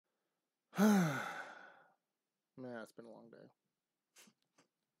Man, it's been a long day.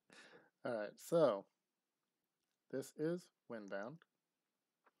 Alright, so this is Windbound.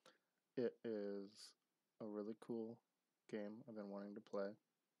 It is a really cool game I've been wanting to play.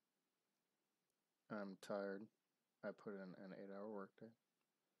 I'm tired. I put in an 8-hour workday.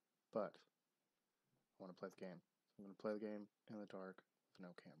 But I want to play the game. I'm going to play the game in the dark with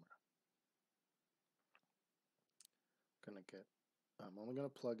no camera. I'm only going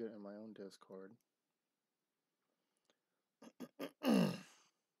to plug it in my own Discord.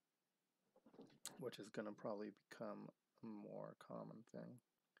 Which is going to probably become a more common thing.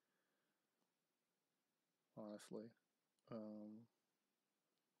 Honestly.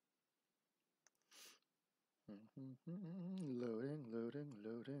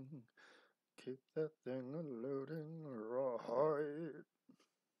 Loading. Keep that thing loading right.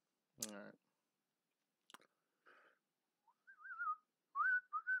 Alright.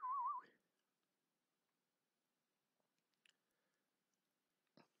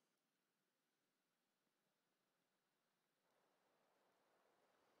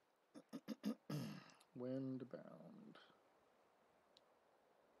 Windbound.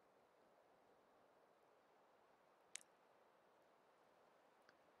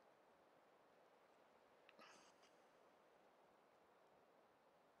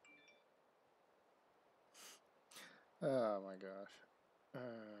 Oh my gosh.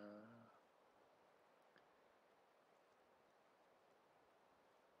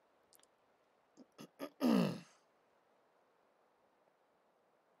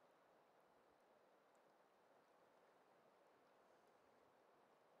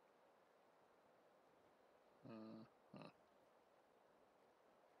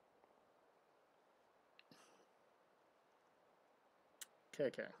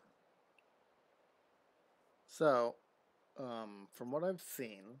 Okay. So, from what I've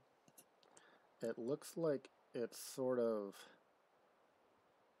seen, it looks like it's sort of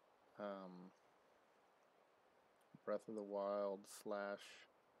Breath of the Wild /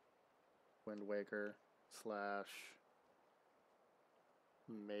 Wind Waker /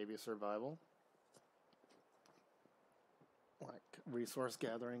 maybe survival. Like resource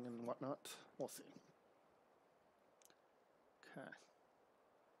gathering and whatnot. We'll see. Okay.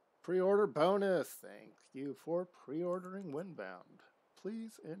 Pre-order bonus. Thank you for pre-ordering Windbound.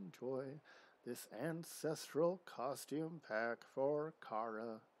 Please enjoy this ancestral costume pack for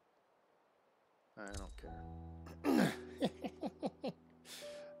Kara. I don't care.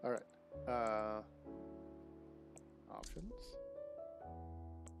 Alright. Options.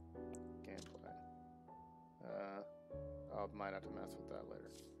 Gameplay. I might have to mess with that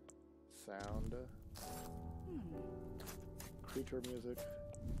later. Sound. Creature music.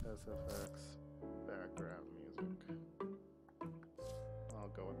 SFX. Background music. I'll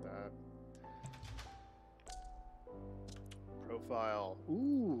go with that. Profile.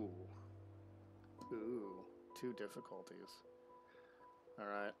 Ooh. 2 difficulties.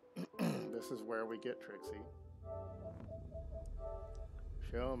 Alright. This is where we get tricksy.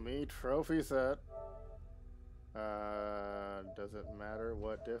 Show me trophy set. Does it matter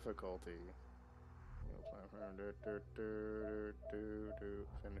what difficulty?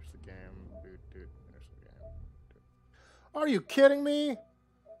 Finish the game. Finish the game. Are you kidding me?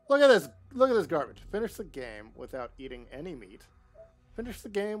 Look at this. Look at this garbage. Finish the game without eating any meat. Finish the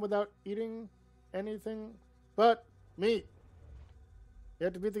game without eating anything but meat. You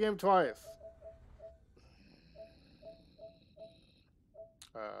have to beat the game twice.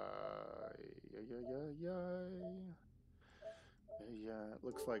 Yeah, it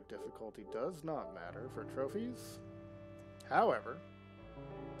looks like difficulty does not matter for trophies. However,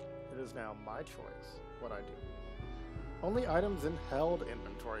 it is now my choice what I do. Only items in held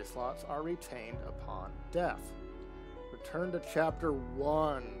inventory slots are retained upon death. Return to chapter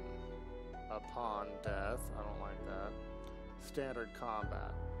 1 upon death. I don't like that. Standard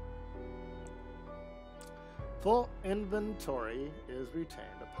combat. Full inventory is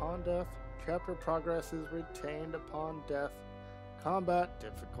retained upon death. Chapter progress is retained upon death. Combat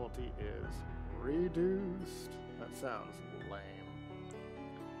difficulty is reduced. That sounds lame.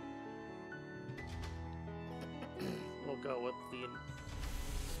 We'll go with the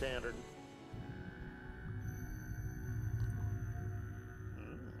standard.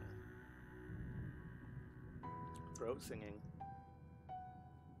 Throat singing.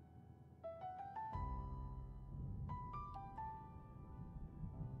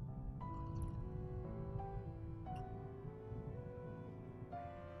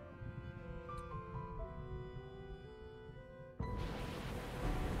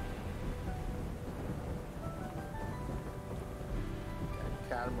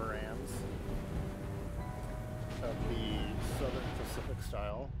 catamarans of the Southern Pacific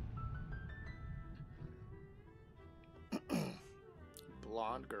style.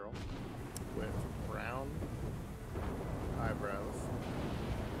 Blonde girl with brown eyebrows.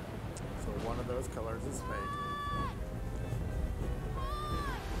 So one of those colors is fake.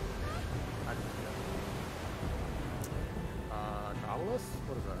 I can get Nautilus?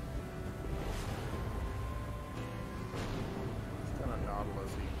 What is that? It's kind of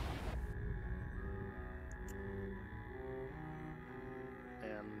Nautilus-y.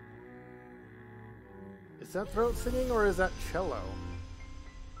 And is that throat singing or is that cello?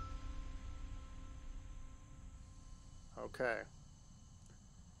 Okay.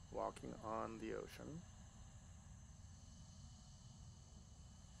 Walking on the ocean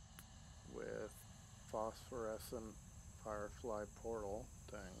with phosphorescent firefly portal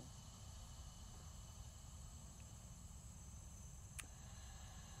thing.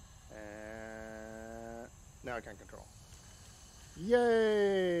 And now I can control.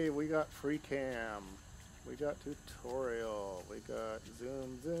 Yay! We got free cam. We got tutorial. We got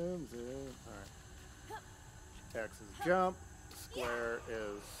zoom, zoom, zoom. Alright. X is jump. Square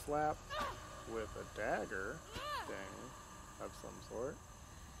is slap with a dagger thing of some sort.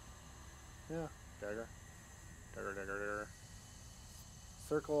 Yeah, dagger. Dagger, dagger, dagger.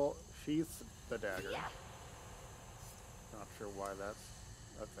 Circle sheaths the dagger. Not sure why that's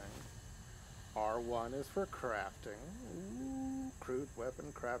a thing. R1 is for crafting. Ooh, crude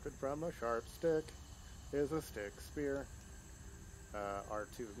weapon crafted from a sharp stick is a stick spear.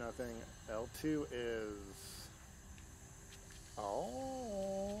 R2 is nothing. L2 is...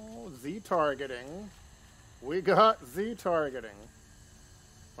 Oh, Z targeting. We got Z targeting.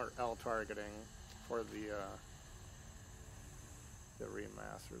 Or L targeting for the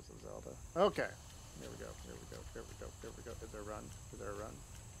remasters of Zelda. Okay. Here we go. Here we go. Here we go. Here we go. Is there a run? Is there a run?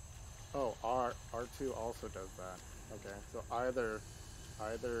 Oh, R2 also does that. Okay. So either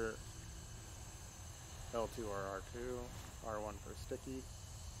L2 or R2. R1 for sticky.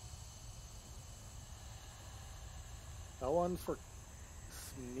 L1 for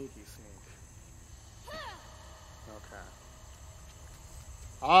sneaky sneak. Okay.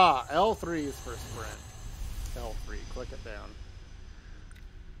 Ah, L3 is for sprint. L3, click it down.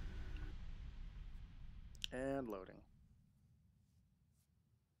 And loading.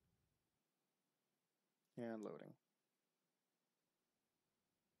 And loading.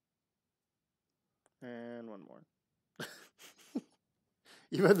 And one more.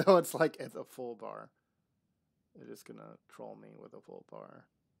 Even though it's like it's a full bar. It's just gonna troll me with a full bar.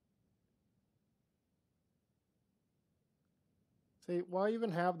 See, why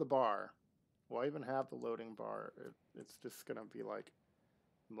even have the bar? Why even have the loading bar? It's just gonna be like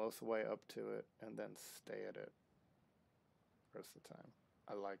most of the way up to it and then stay at it the rest of the time.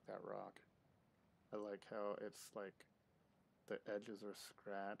 I like that rock. I like how it's like the edges are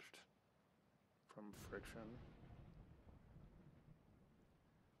scratched from friction.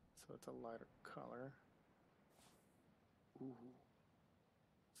 So it's a lighter color. Ooh.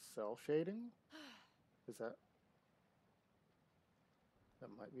 Cell shading? Is that... That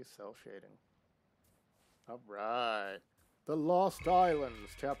might be cell shading. Alright. The Lost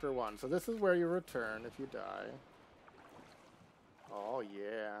Islands, Chapter 1. So this is where you return if you die. Oh,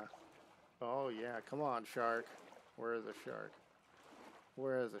 yeah. Oh, yeah. Come on, shark. Where is the shark?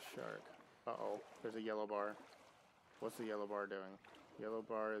 Where is the shark? Uh-oh. There's a yellow bar. What's the yellow bar doing? Yellow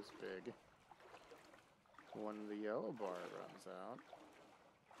bar is big. When the yellow bar runs out,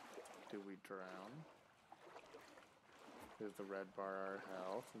 do we drown? Is the red bar our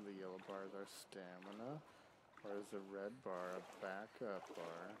health and the yellow bar is our stamina? Or is the red bar a backup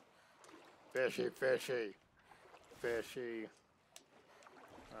bar? Fishy, fishy. Fishy.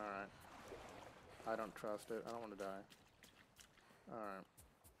 Alright. I don't trust it. I don't want to die. Alright.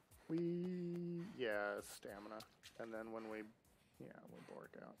 Yeah, stamina. And then when we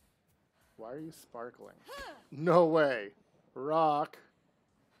bork out. Why are you sparkling? No way! Rock.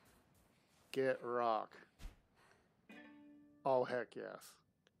 Get rock. Oh, heck yes.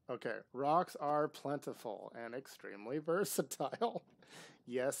 Okay, rocks are plentiful and extremely versatile.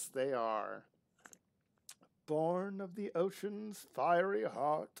 Yes, they are. Born of the ocean's fiery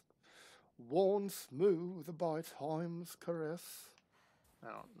heart, worn smooth by time's caress. I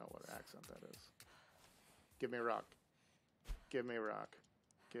don't know what accent that is. Give me rock. Give me rock.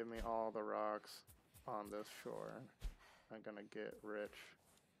 Give me all the rocks on this shore. I'm gonna get rich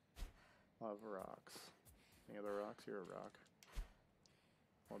of rocks. Any other rocks? You're a rock.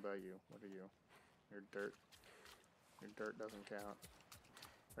 What about you? What are you? You're dirt. Your dirt doesn't count.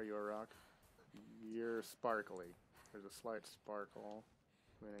 Are you a rock? You're sparkly. There's a slight sparkle.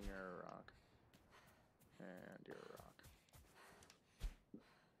 Meaning you're a rock. And you're a rock.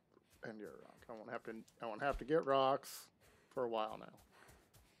 And you're a rock. I won't have to get rocks for a while now.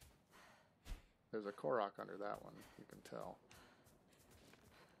 There's a Korok under that one, you can tell.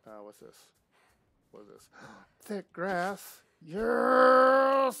 What's this? What is this? Thick grass.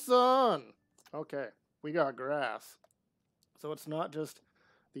 Yeah, son! Okay, we got grass. So it's not just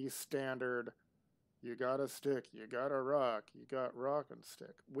the standard, you got a stick, you got a rock, you got rock and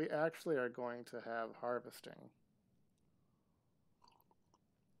stick. We actually are going to have harvesting.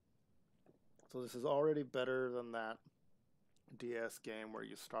 So this is already better than that DS game where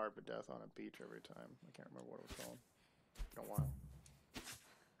you starve to death on a beach every time. I can't remember what it was called. It's been a while.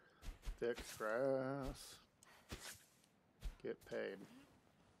 Thick grass. Get paid.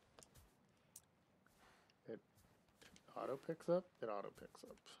 It auto picks up? It auto picks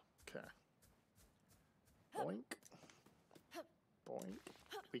up. Okay. Boink. Boink.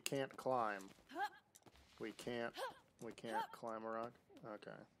 We can't climb. We can't climb a rock?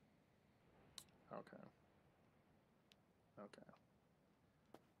 Okay. Okay. Okay.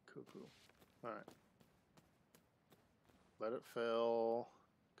 Cuckoo. Alright. Let it fill.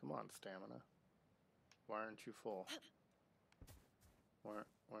 Come on, stamina. Why aren't you full? Why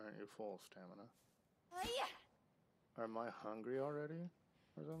aren't you full, stamina? Am I hungry already?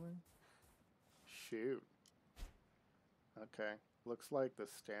 Or something? Shoot. Okay. Looks like the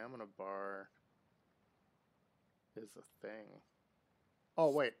stamina bar is a thing. Oh,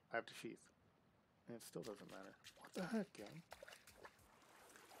 wait. I have to sheath. It still doesn't matter. What the heck, game?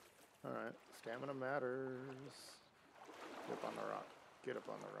 Alright. Stamina matters. Get up on the rock. Get up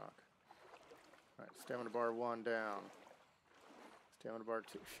on the rock. Alright. Stamina bar 1 down. Stamina bar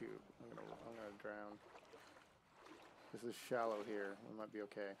 2. Shoot. I'm gonna drown. This is shallow here. We might be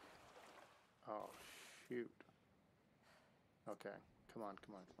okay. Oh, shoot. Okay. Come on,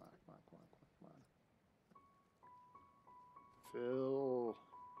 come on, come on, come on, come on, come on. Fill.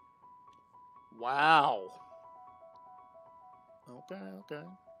 Wow. Okay, okay.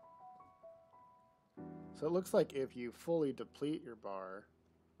 So it looks like if you fully deplete your bar,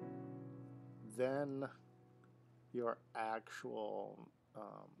 then your actual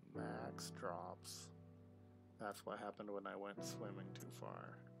max drops. That's what happened when I went swimming too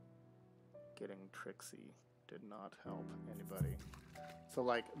far. Getting tricksy did not help anybody. So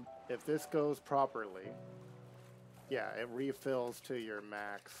like, if this goes properly, yeah, it refills to your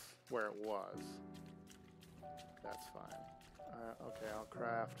max where it was. That's fine. Okay, I'll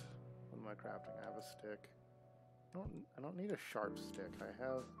craft. What am I crafting? I have a stick. I don't need a sharp stick. I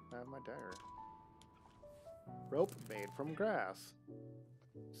have my dagger. Rope made from grass.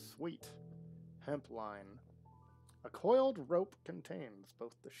 Sweet. Hemp line. A coiled rope contains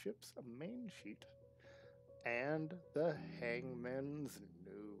both the ship's main sheet and the hangman's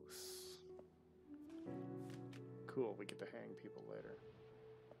noose. Cool, we get to hang people later.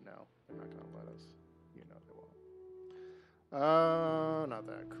 No, they're not gonna let us. You know they won't. Not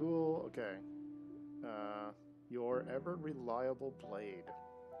that cool. Okay. Your ever reliable blade.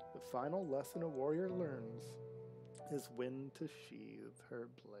 The final lesson a warrior learns is when to sheathe her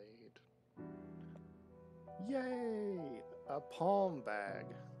blade. Yay! A palm bag.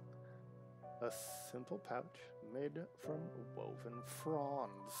 A simple pouch made from woven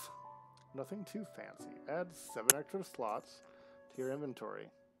fronds. Nothing too fancy. Add 7 extra slots to your inventory.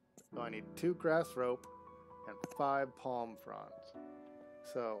 So I need 2 grass rope and 5 palm fronds.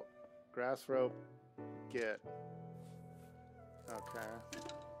 So, grass rope, get. Okay.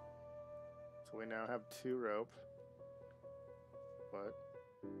 So we now have 2 rope. What?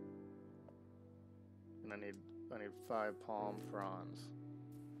 And I need 5 palm fronds.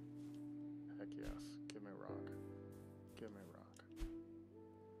 Heck yes. Give me rock. Give me rock.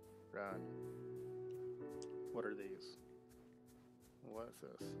 Run. What are these? What is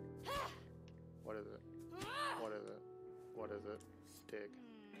this? What is it? What is it? What is it? Dig.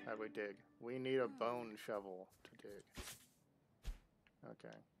 How do we dig? We need a bone shovel to dig.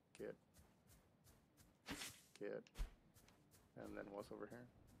 Okay. Get. And then what's over here?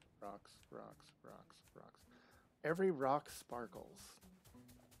 Rocks, rocks, rocks, rocks. Every rock sparkles.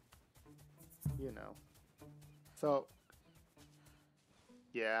 You know. So,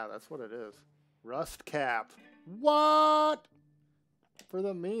 yeah, that's what it is. Rust cap. What? For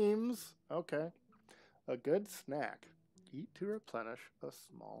the memes. Okay. A good snack. Eat to replenish a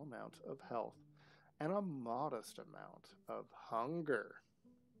small amount of health and a modest amount of hunger.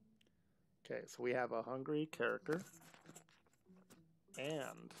 Okay, so we have a hungry character.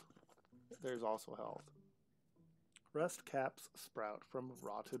 And there's also health. Rust caps sprout from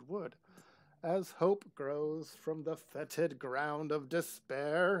rotted wood. as hope grows from the fetid ground of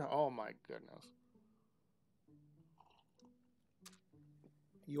despair. Oh my goodness.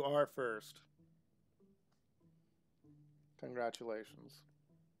 You are first. Congratulations.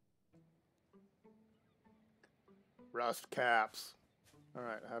 Rust caps.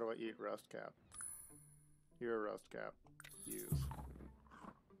 Alright, how do I eat rust cap? You're a rust cap. Use.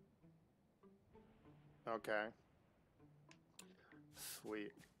 Okay.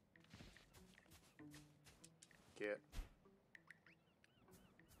 Sweet. Get.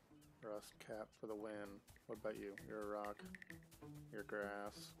 Rust cap for the win. What about you? You're a rock. You're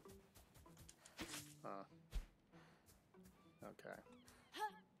grass. Huh. Okay.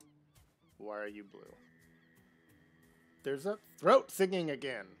 Why are you blue? There's a throat singing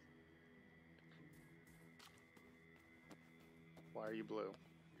again. Why are you blue?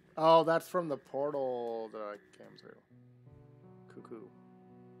 Oh, that's from the portal that I came through. Cuckoo.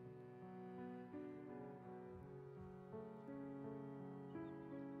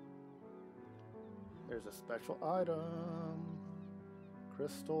 There's a special item.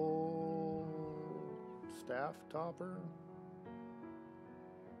 Crystal staff topper.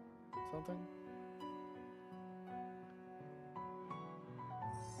 Something.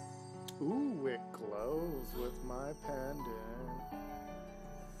 Ooh, it glows with my pendant.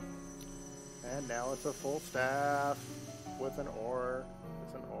 And now it's a full staff with an oar.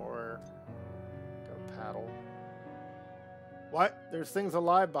 With an oar. Go paddle. What? There's things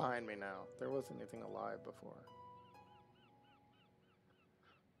alive behind me now. There wasn't anything alive before.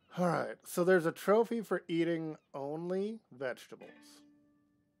 Alright, so there's a trophy for eating only vegetables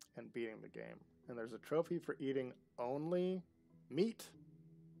and beating the game. And there's a trophy for eating only meat.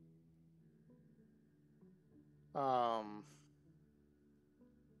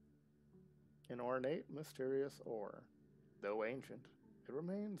 An ornate, mysterious ore. Though ancient, it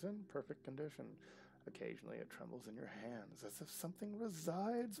remains in perfect condition. Occasionally it trembles in your hands as if something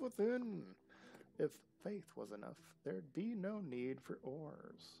resides within. If faith was enough, there'd be no need for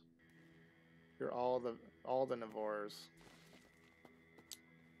ores. You're all the Navores.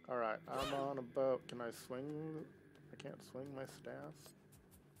 Alright, I'm on a boat. Can I swing? I can't swing my staff.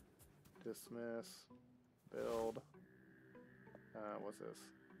 Dismiss. Build. What's this?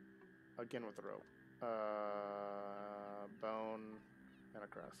 Again with the rope. Bone and a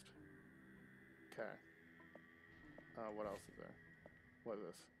crest. Okay. What else is there? What is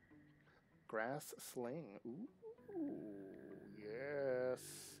this? Grass sling. Ooh, yes.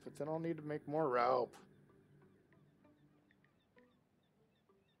 But then I'll need to make more rope.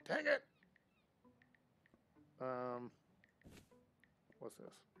 Dang it! What's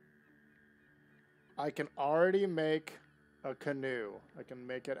this? I can already make a canoe. I can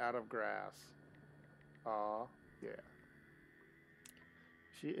make it out of grass. Aw, yeah.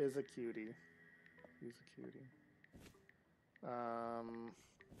 She is a cutie. She's a cutie.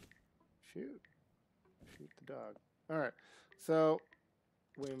 Shoot. Shoot the dog. Alright, so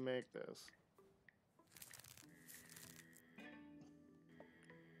we make this.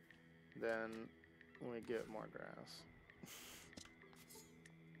 Then we get more grass.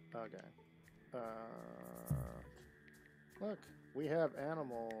 Okay. Look, we have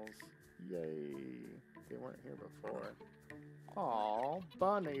animals. Yay. They weren't here before. Aw,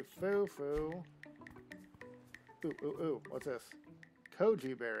 bunny foo-foo. Ooh, ooh, ooh. What's this?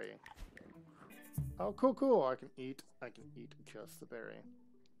 Koji berry. Oh, cool, cool. I can eat just the berry.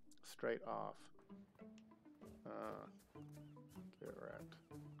 Straight off. Get wrecked.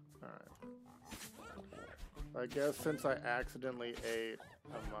 Alright. I guess since I accidentally ate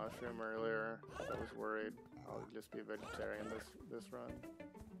a mushroom earlier, I was worried I'll just be a vegetarian this run.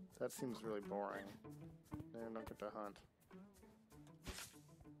 That seems really boring. And I don't get to hunt.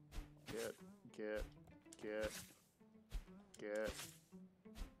 Get.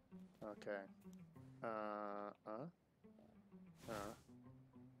 Okay.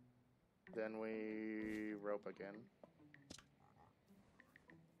 Then we rope again.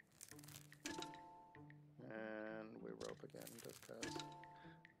 And we rope again, just cause.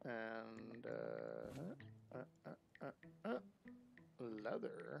 And,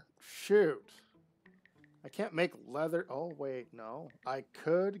 leather. Shoot! I can't make leather. Oh, wait, no. I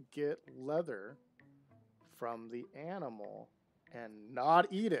could get leather from the animal and not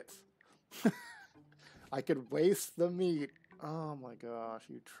eat it. I could waste the meat. Oh my gosh,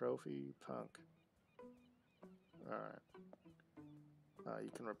 you trophy punk. Alright.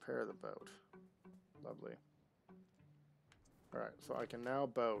 You can repair the boat. Lovely. Alright, so I can now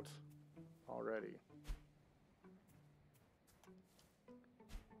boat already.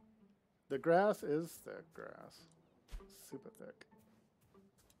 The grass is thick grass. Super thick.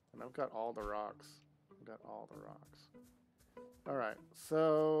 And I've got all the rocks. I've got all the rocks. Alright, so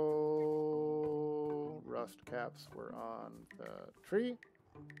rust caps were on the tree.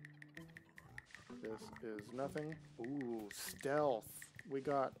 This is nothing. Ooh, stealth. We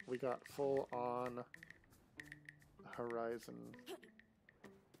got full on Horizon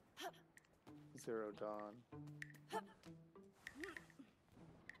Zero Dawn.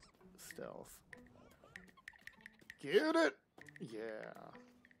 Stealth. Get it! Yeah.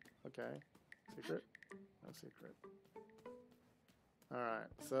 Okay. Secret? No secret. Alright,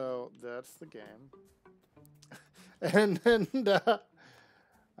 so that's the game. and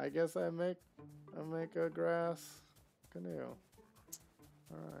I guess I make a grass canoe.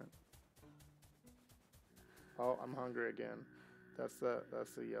 Alright. Oh, I'm hungry again. That's the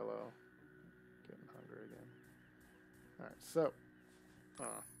yellow. Getting hungry again. Alright, so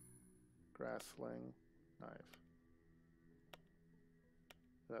grass sling, knife.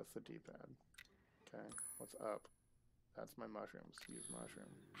 That's the D-pad. Okay, what's up? That's my mushrooms. Use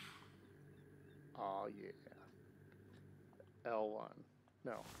mushroom. Oh yeah. L1.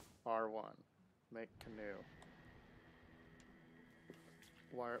 No, R1. Make canoe.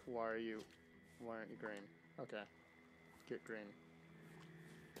 Why aren't you green? Okay. Get green.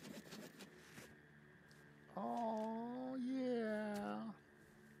 Oh yeah.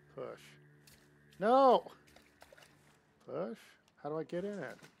 Push. No! Push? How do I get in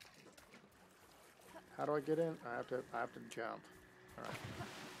it? How do I get in? I have to jump. Alright.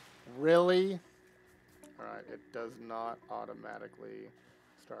 Really? Alright, it does not automatically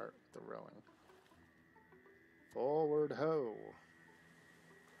start the rowing. Forward ho.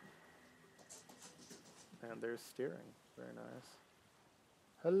 And there's steering. Very nice.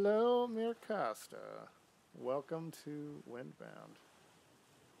 Hello, Mirkasta. Welcome to Windbound.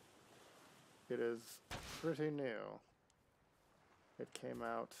 It is pretty new. It came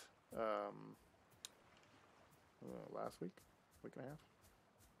out last week and a half.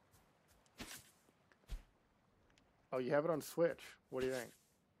 Oh, you have it on Switch. What do you think?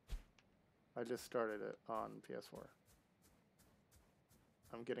 I just started it on PS4.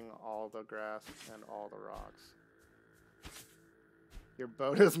 I'm getting all the grass and all the rocks. Your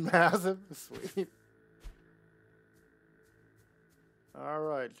boat is massive? Sweet.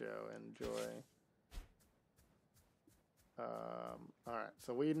 Alright, Joe. Enjoy. Alright,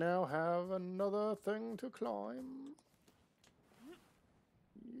 so we now have another thing to climb.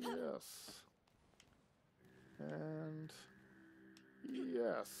 Yes. And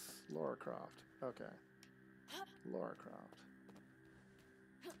yes, Lara Croft. Okay. Lara Croft.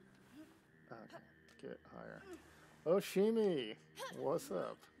 Okay, get higher. Oshimi, what's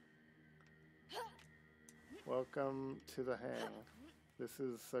up? Welcome to the hang. This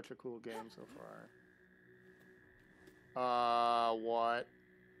is such a cool game so far. What?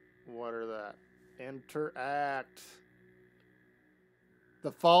 What are that? Interact.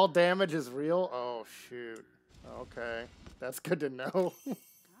 The fall damage is real? Oh, shoot. Okay. That's good to know.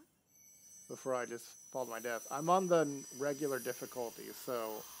 Before I just fall to my death. I'm on the regular difficulty,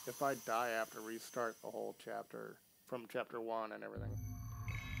 so if I die, I have to restart the whole chapter from chapter 1 and everything.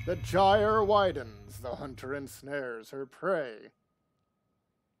 The gyre widens. The hunter ensnares her prey.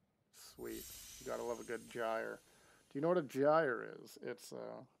 Sweet. You gotta love a good gyre. Do you know what a gyre is? It's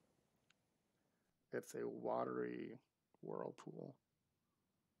a watery whirlpool.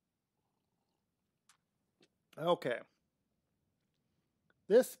 Okay.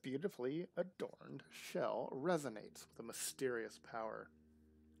 This beautifully adorned shell resonates with a mysterious power,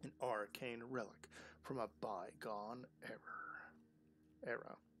 an arcane relic from a bygone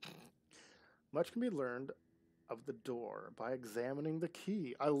era. Much can be learned of the door by examining the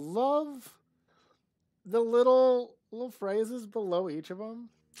key. I love the little phrases below each of them.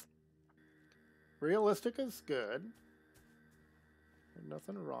 Realistic is good. There's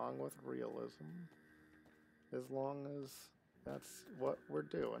nothing wrong with realism, as long as that's what we're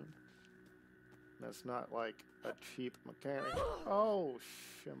doing. And it's not like a cheap mechanic. Oh,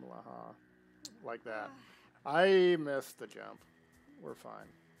 shimlaha. Like that. I missed the jump. We're fine.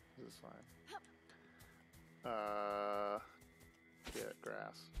 This is fine. Get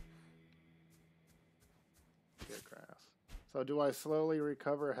grass. Get grass. So do I slowly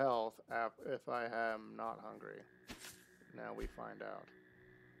recover health if I am not hungry? Now we find out.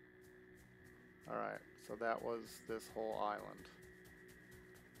 Alright, so that was this whole island.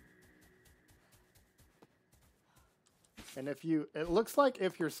 And it looks like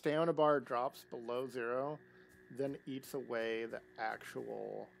if your stamina bar drops below 0, then eats away the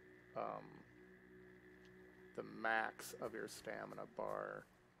actual, the max of your stamina bar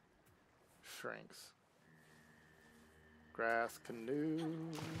shrinks. Grass canoe.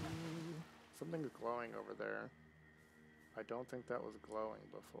 Something's glowing over there. I don't think that was glowing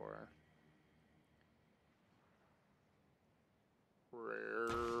before.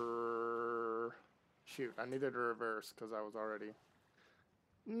 Rare. Shoot, I needed to reverse because I was already...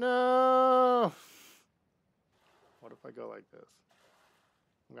 No! What if I go like this?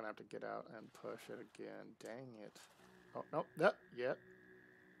 I'm gonna have to get out and push it again. Dang it. Oh, no. That. Yeah.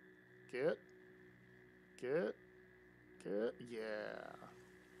 Get. Yeah.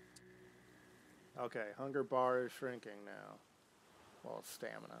 Okay, hunger bar is shrinking now. Well, it's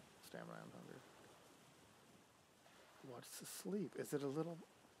stamina. Stamina and hunger. What's asleep? Is it a little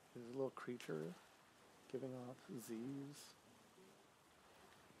creature giving off Z's?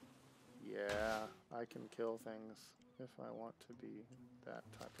 Yeah, I can kill things if I want to be that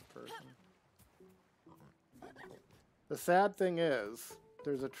type of person. The sad thing is,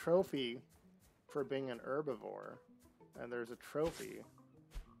 there's a trophy for being an herbivore, and there's a trophy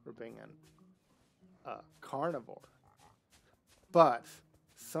for being a carnivore. But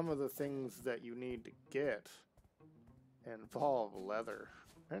some of the things that you need to get involve leather.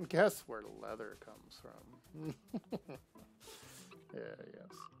 And guess where leather comes from?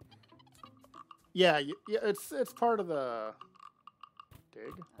 Yes. Yeah, it's part of the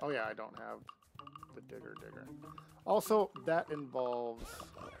dig. Oh yeah, I don't have the digger. Also, that involves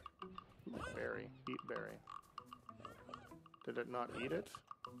berry. Eat berry. Did it not eat it?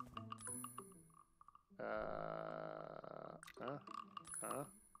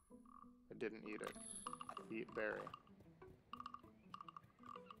 It didn't eat it. Eat berry.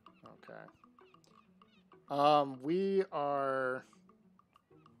 Okay. We are...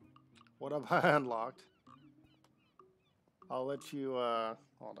 What have I unlocked? I'll let you,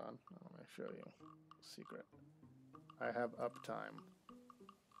 hold on. Let me show you. Secret. I have uptime.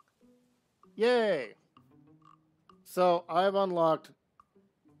 Yay! So, I've unlocked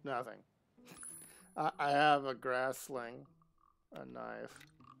nothing. I have a grass sling, a knife,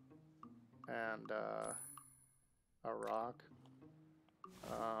 and, a rock.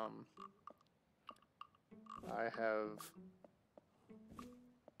 I have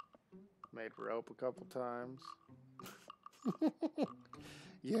made rope a couple times.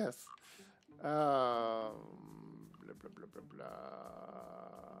 Yes. Blah, blah, blah, blah,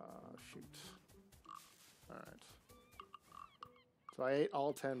 blah. Shoot. Alright. So I ate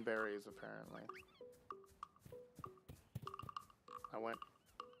all 10 berries, apparently. I went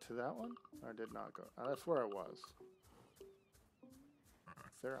to that one? Or did not go? Oh, that's where I was.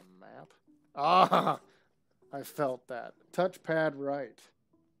 Is there a map? Ah! I felt that. Touchpad right.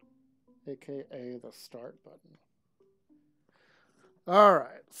 AKA the start button.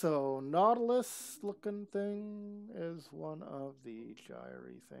 Alright, so Nautilus looking thing is one of the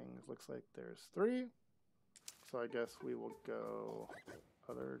gyry things. Looks like there's 3. So I guess we will go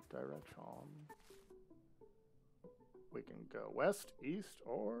other direction. We can go west, east,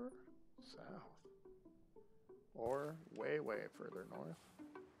 or south. Or way, way further north.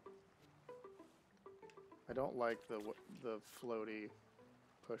 I don't like the floaty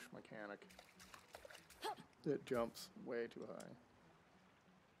push mechanic. It jumps way too high.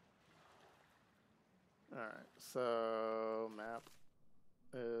 Alright, so map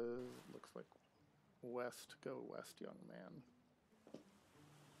is, looks like west. Go west, young man.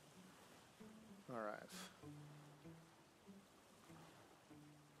 Alright.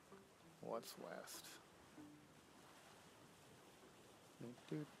 What's west?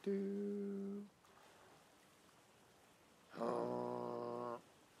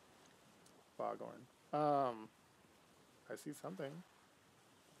 Foghorn. I see something.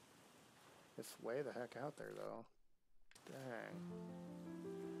 It's way the heck out there, though.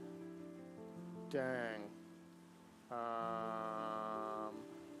 Dang.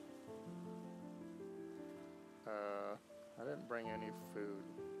 I didn't bring any food.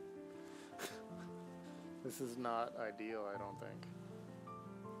 This is not ideal, I don't think.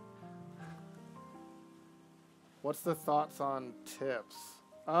 What's the thoughts on tips?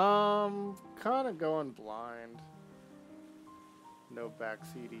 Kind of going blind. No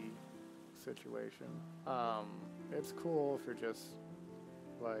backseaty situation. It's cool if you're just,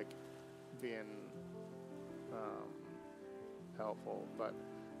 like, being, helpful, but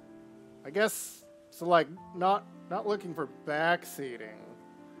I guess, so, like, not looking for backseating,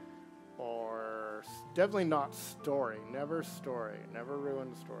 or definitely not story. Never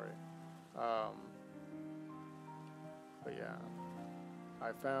ruin story. But yeah,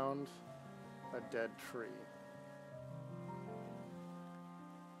 I found a dead tree.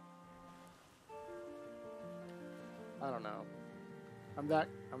 I don't know. I'm that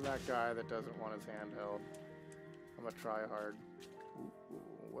guy that doesn't want his hand held. I'm a tryhard.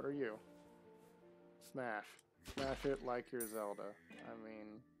 What are you? Smash. Smash it like you're Zelda. I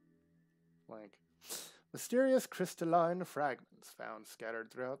mean, like... Mysterious crystalline fragments found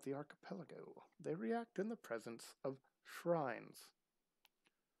scattered throughout the archipelago. They react in the presence of shrines.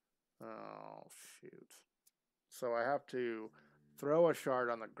 Oh, shoot. So I have to throw a shard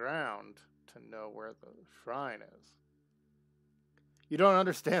on the ground to know where the shrine is. You don't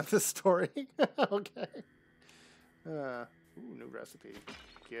understand this story? Okay. Ooh, new recipe.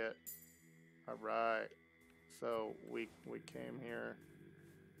 Get. Alright. So we came here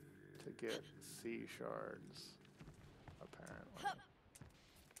to get sea shards, apparently.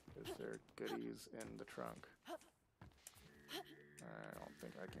 Is there goodies in the trunk? I don't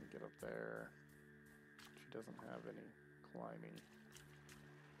think I can get up there. She doesn't have any climbing.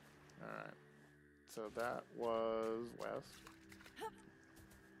 Alright. So that was west.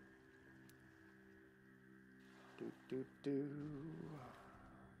 Do.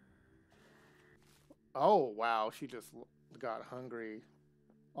 Oh, wow. She just got hungry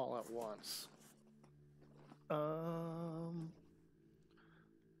all at once. What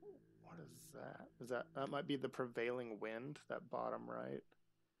is that? That might be the prevailing wind, that bottom right.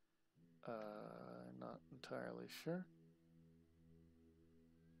 Not entirely sure.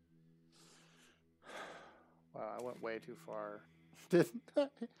 Wow, I went way too far. Didn't I?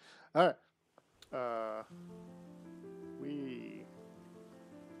 Alright. We...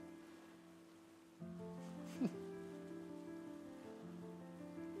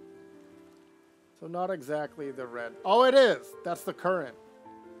 So not exactly the red. Oh, it is! That's the current.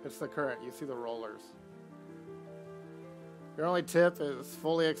 It's the current. You see the rollers. Your only tip is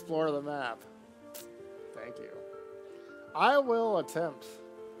fully explore the map. Thank you. I will attempt.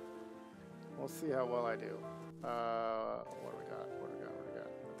 We'll see how well I do. What do we got? What do we got? What do we got? I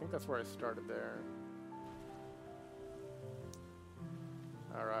think that's where I started there.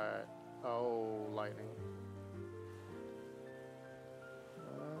 Alright. Oh, lightning.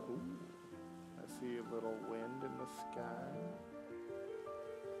 Ooh. I see a little wind in the sky.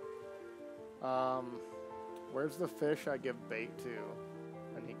 Where's the fish I give bait to?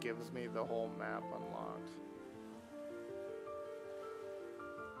 And he gives me the whole map unlocked.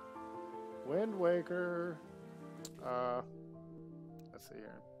 Wind Waker. Let's see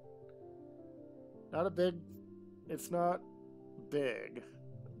here. Not a big... It's not big.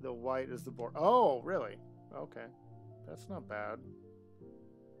 The white is the board. Oh, really? Okay. That's not bad.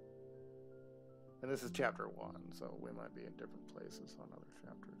 And this is chapter 1, so we might be in different places on other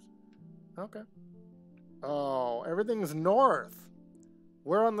chapters. Okay. Oh, everything's north.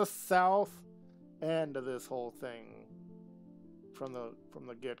 We're on the south end of this whole thing from the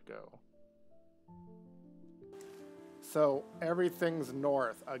get-go. So everything's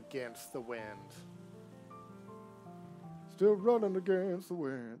north against the wind. Still running against the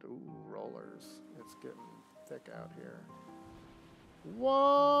wind. Ooh, rollers. It's getting thick out here.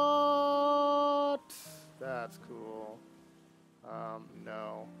 What? That's cool.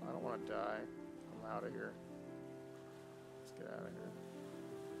 No. I don't want to die. I'm out of here. Let's get out of here.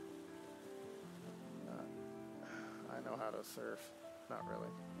 I know how to surf. Not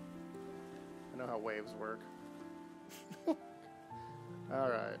really. I know how waves work.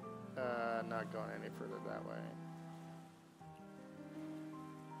 Alright. Not going any further that way.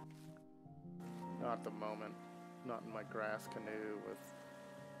 Not at the moment. Not in my grass canoe with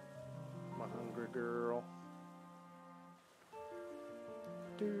my hungry girl.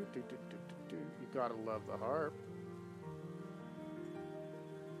 You gotta love the harp.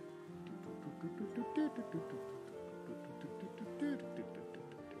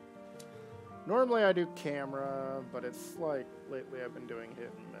 Normally I do camera, but it's like lately I've been doing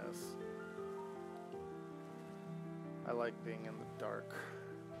hit and miss. I like being in the dark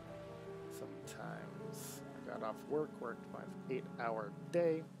sometimes. I got off work, worked my 8-hour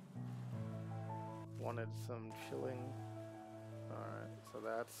day. Wanted some chilling. Alright, so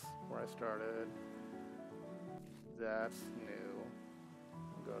that's where I started. That's new.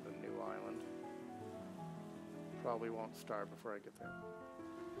 I'll go to New Island. Probably won't start before I get there.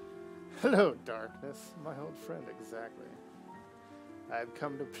 Hello, darkness, my old friend, exactly. I've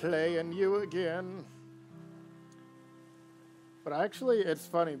come to play in you again. But actually, it's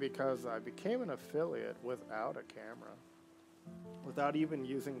funny because I became an affiliate without a camera. Without even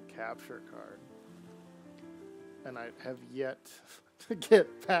using capture card. And I have yet to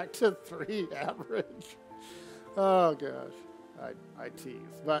get back to 3 average. Oh gosh, I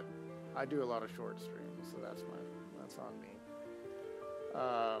tease, but I do a lot of short streams, so that's on me.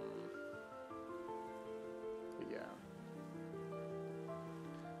 But yeah,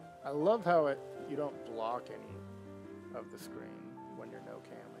 I love how you don't block any of the screen when you're no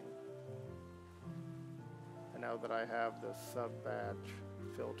camming. And now that I have the sub-badge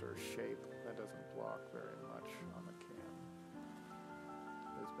filter shape, that doesn't block very much on the cam.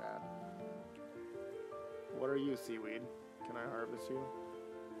 It's bad. What are you, seaweed? Can I harvest you?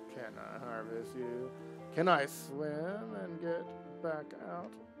 Can I harvest you? Can I swim and get back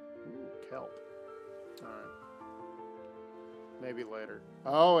out? Ooh, kelp. Alright. Maybe later.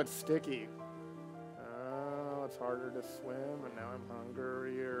 Oh, it's sticky. Oh, it's harder to swim, and now I'm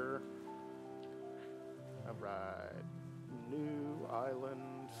hungrier. Alright. New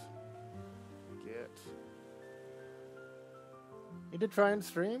island. Get. Need to try and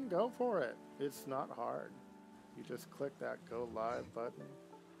stream? Go for it. It's not hard. You just click that go live button,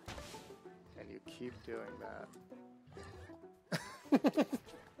 and you keep doing that.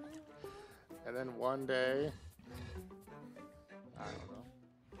 And then one day, I don't know,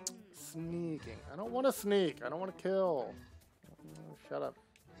 sneaking. I don't want to sneak. I don't want to kill. Shut up,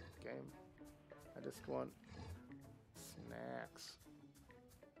 game. I just want snacks.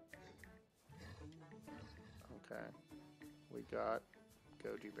 Okay. We got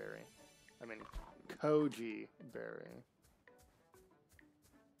goji berry. I mean, koji berry.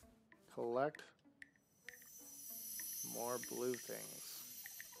 Collect more blue things.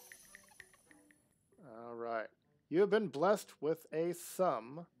 Alright. You have been blessed with a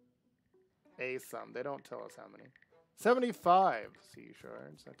sum. A sum. They don't tell us how many. 75 sea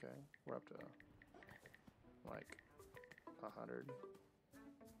shards. Okay. We're up to like 100.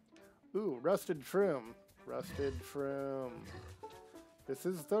 Ooh, rusted shroom. Rusted shroom. This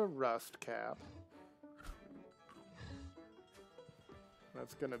is the rust cap.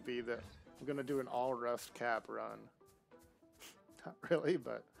 That's gonna be the... I'm gonna do an all rust cap run. Not really,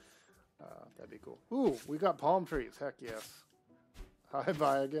 but that'd be cool. Ooh, we got palm trees. Heck yes. Hi,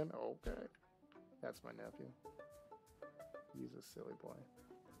 bye again. Okay. That's my nephew. He's a silly boy.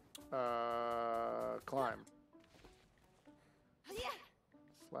 Climb.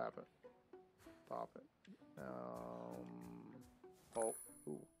 Slap it. Pop it. Oh,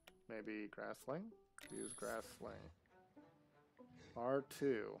 ooh. Maybe grass sling? Use grass sling.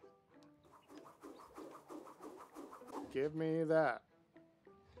 R2. Give me that.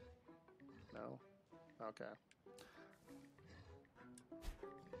 No? Okay.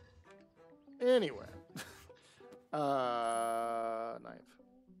 Anyway. Knife.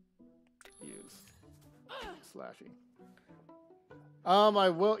 Use. Slashy.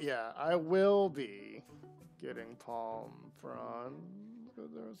 I will be getting palm fronds.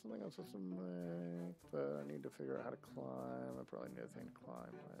 Because there was something I'm supposed to make, but I need to figure out how to climb. I probably need a thing to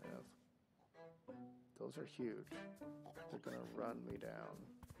climb with. Those are huge. They're gonna run me down.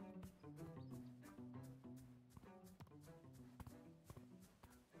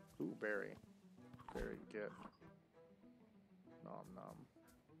 Ooh, berry. Berry, get. Nom nom.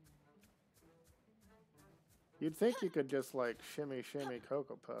 You'd think you could just like shimmy shimmy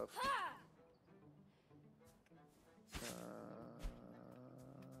Cocoa Puff.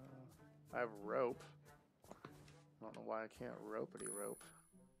 I have rope. I don't know why I can't ropety rope.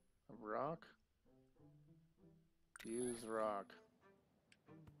 A rock? Use rock.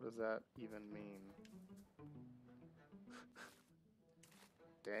 What does that even mean?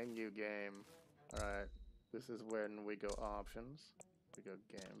 Dang you, game. Alright. This is when we go options. We go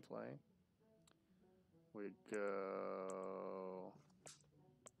gameplay. We go...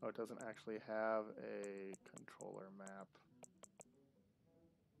 Oh, it doesn't actually have a controller map.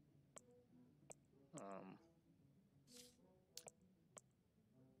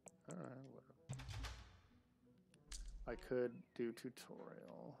 Alright, whatever. I could do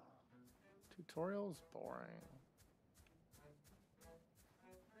tutorial. Tutorial's boring.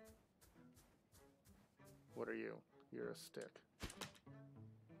 What are you? You're a stick.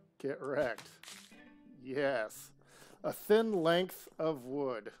 Get wrecked. Yes. A thin length of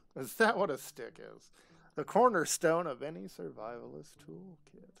wood. Is that what a stick is? The cornerstone of any survivalist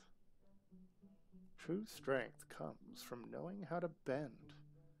toolkit. True strength comes from knowing how to bend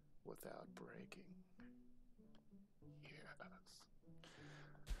without breaking. Yes.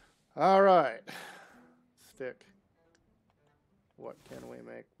 All right. Stick. What can we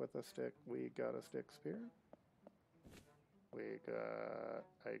make with a stick? We got a stick spear. We got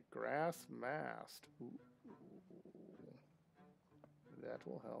a grass mast. Ooh. That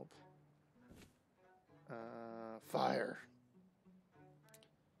will help. Fire.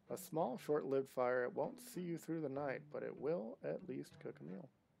 A small, short-lived fire. It won't see you through the night, but it will at least cook a meal.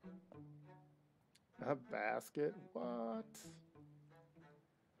 A basket? What?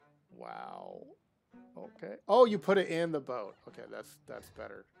 Wow. Okay. Oh, you put it in the boat. Okay, that's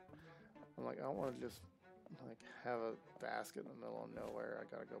better. I'm like, I don't want to just like have a basket in the middle of nowhere I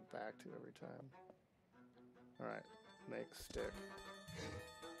gotta go back to every time. Alright, make stick.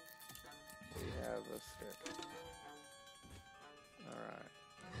 We have a stick. Alright.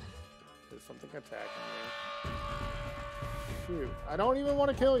 Is something attacking me? Shoot. I don't even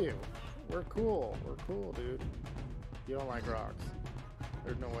want to kill you. We're cool. We're cool, dude. You don't like rocks.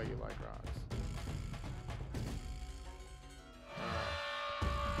 There's no way you like rocks. Alright.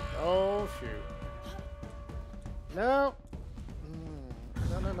 Oh, shoot. No!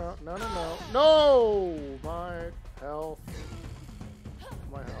 No, no, no, no, no, no. No! My health.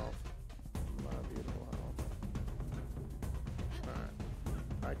 My health. My beautiful health. Alright.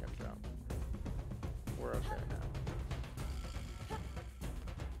 I can jump. We're okay now.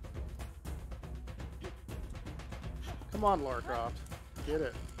 Come on, Lara Croft. Get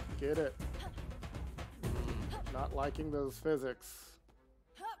it. Get it. Not liking those physics.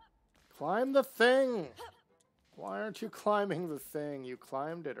 Climb the thing! Why aren't you climbing the thing? You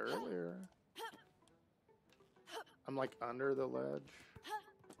climbed it earlier. I'm like under the ledge.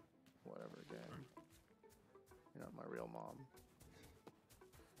 Whatever, game. You're not my real mom.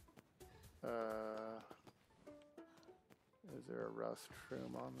 Is there a rust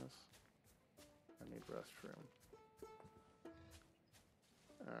shroom on this? I need rust shroom.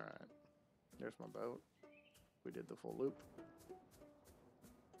 Alright. There's my boat. We did the full loop.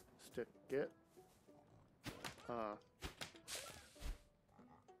 Stick it.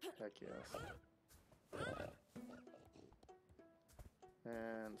 Heck yes.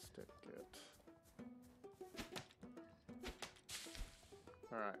 And stick it.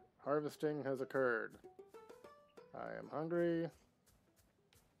 Alright. Harvesting has occurred. I am hungry.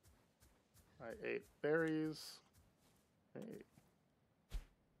 I ate berries. Hey.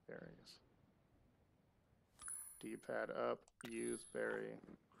 Berries. D-pad up. Use berry.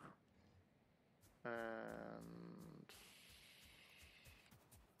 And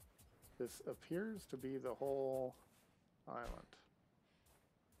this appears to be the whole island.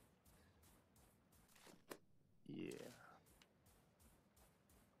 Yeah.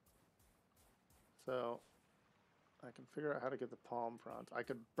 So I can figure out how to get the palm fronds. I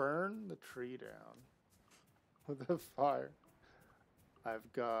could burn the tree down with a fire.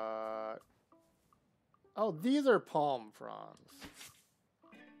 I've got... Oh, these are palm fronds.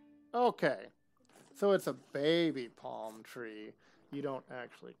 Okay. So it's a baby palm tree. You don't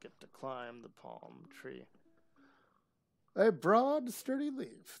actually get to climb the palm tree. A broad, sturdy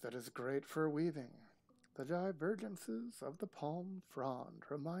leaf that is great for weaving. The divergences of the palm frond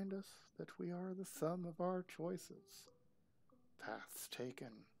remind us that we are the sum of our choices. Paths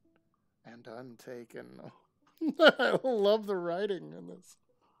taken and untaken. I love the writing in this.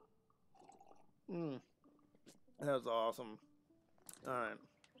 That was awesome. Alright.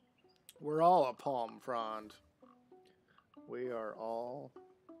 We're all a palm frond. We are all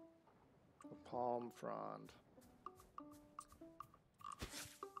a palm frond.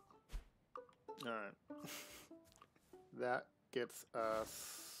 Alright. That gets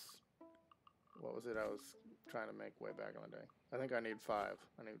us... What was it I was trying to make way back in the day? I think I need 5.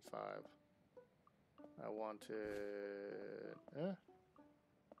 I need 5. I wanted...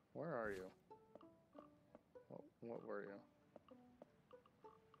 Where are you? What were you?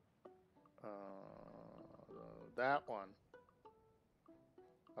 That one.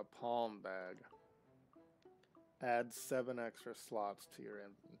 A palm bag. Add 7 extra slots to your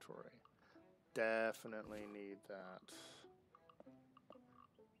inventory. Definitely need that.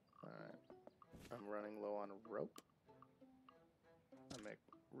 Alright. I'm running low on rope. I make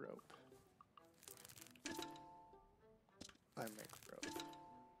rope. I make rope.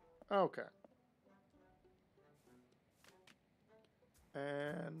 Okay.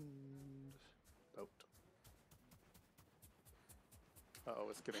 And... boat. Uh-oh,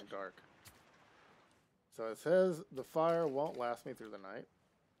 it's getting dark. So it says the fire won't last me through the night.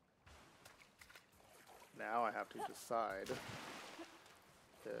 Now I have to decide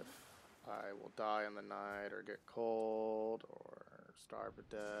if I will die in the night or get cold or starve to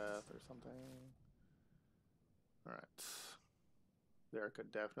death or something. Alright. There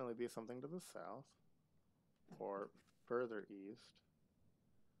could definitely be something to the south or further east.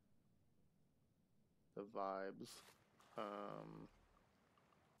 The vibes.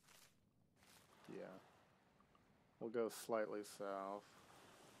 Yeah. We'll go slightly south.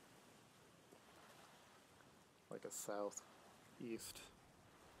 Like a southeast.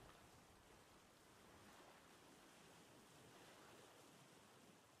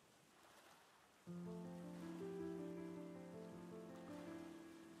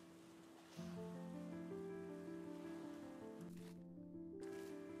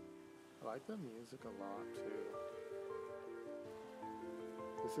 like the music a lot too.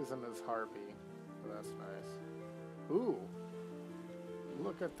 This isn't as harpy, but that's nice. Ooh!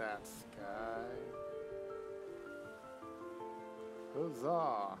 Look at that sky.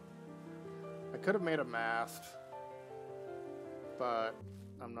 Huzzah! I could have made a mast, but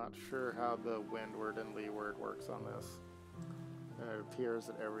I'm not sure how the windward and leeward works on this. And it appears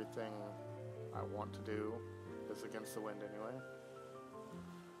that everything I want to do is against the wind anyway.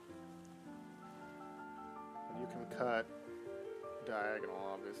 And you can cut diagonal,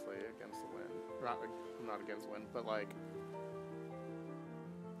 obviously, against the wind. Not against wind, but like...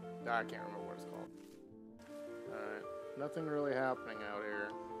 I can't remember what it's called. Alright, nothing really happening out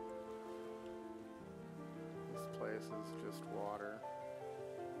here. This place is just water.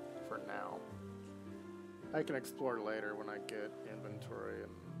 For now. I can explore later when I get inventory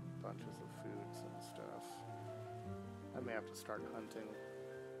and bunches of foods and stuff. I may have to start hunting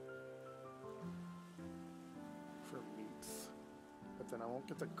for meats. But then I won't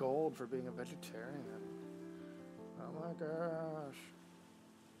get the gold for being a vegetarian. Oh my gosh.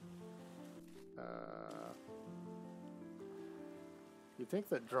 You'd think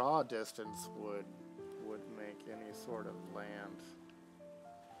that draw distance would make any sort of land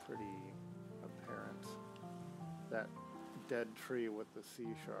pretty apparent. That dead tree with the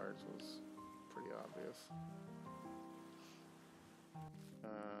sea shards was pretty obvious.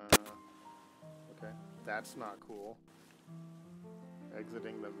 Okay, that's not cool.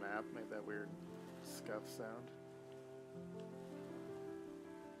 Exiting the map made that weird scuff sound.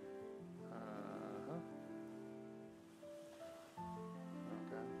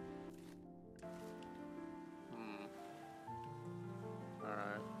 Okay.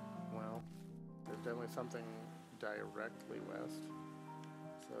 Alright, well, there's definitely something directly west,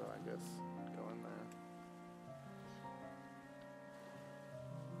 so I guess I'd go in there.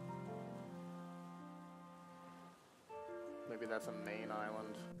 Maybe that's a main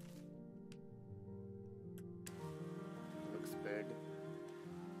island. Looks big.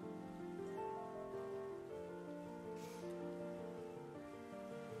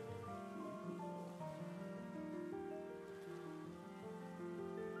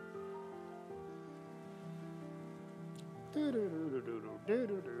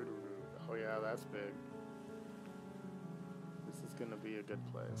 Oh yeah, that's big. This is gonna be a good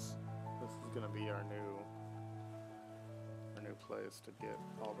place. This is gonna be our new place to get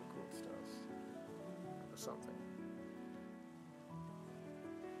all the cool stuff. Or something.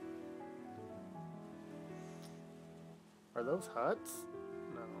 Are those huts?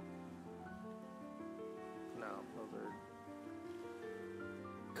 No. No, those are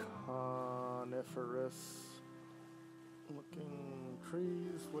coniferous looking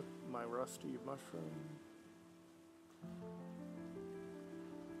trees with my rusty mushroom.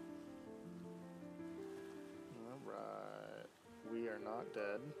 Alright. We are not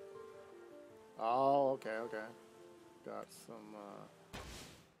dead. Oh, okay, okay. Got some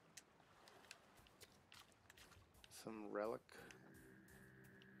relic.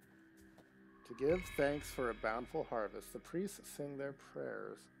 To give thanks for a bountiful harvest, the priests sing their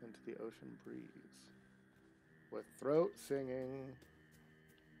prayers into the ocean breeze. With throat singing,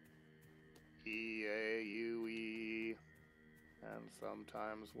 E-A-U-E, and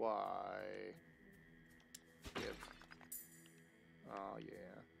sometimes Y. Give. Oh,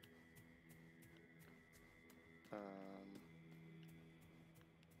 yeah.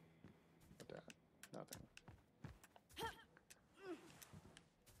 What that? Nothing.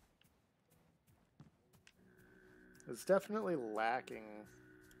 It's definitely lacking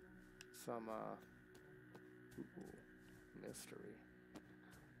some, mystery.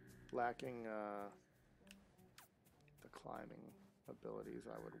 Lacking, the climbing abilities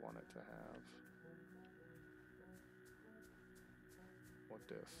I would want it to have. What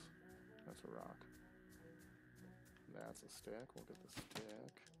this? That's a rock. That's a stick. We'll get the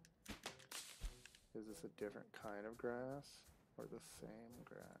stick. Is this a different kind of grass? Or the same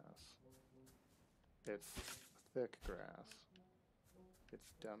grass? It's thick grass.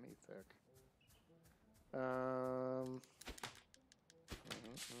 It's dummy thick. I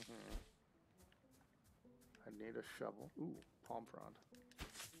need a shovel. Ooh, palm frond.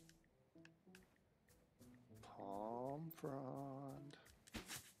 Palm frond.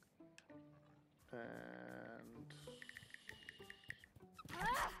 And...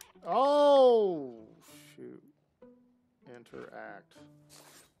 Oh! Shoot. Interact.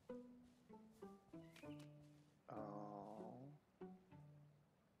 Oh.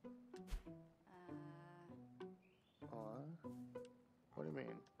 What do you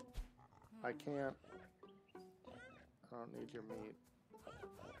mean? I can't... I don't need your meat.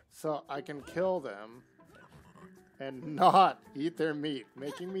 So I can kill them and not eat their meat,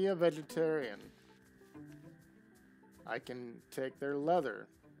 making me a vegetarian. I can take their leather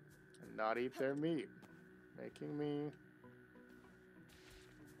and not eat their meat, making me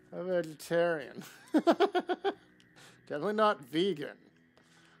a vegetarian. Definitely not vegan,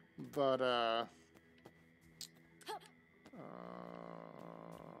 but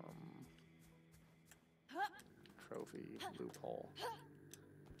trophy loophole.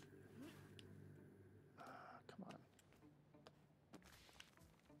 Come on.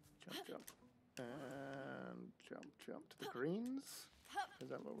 Jump, jump. And jump, jump to the greens. Is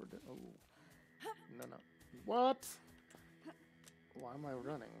that what we're doing? Oh. No, no. What? Why am I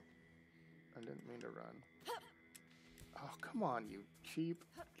running? I didn't mean to run. Oh, come on, you cheap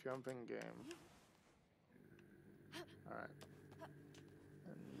jumping game. Alright.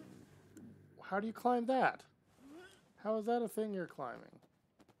 How do you climb that? How is that a thing you're climbing?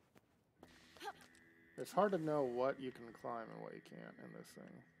 It's hard to know what you can climb and what you can't in this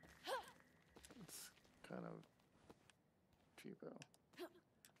thing. It's kind of cheapo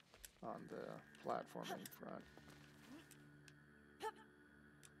on the platforming front.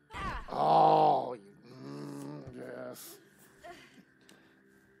 Oh, yes.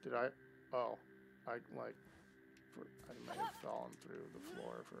 Did I? Oh, I may have fallen through the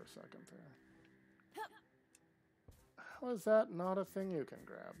floor for a second there. How is that not a thing you can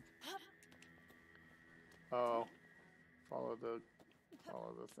grab? Oh, follow the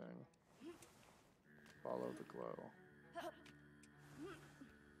thing. Follow the glow.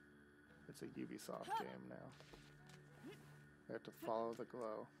 It's a Ubisoft game now. You have to follow the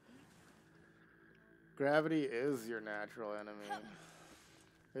glow. Gravity is your natural enemy.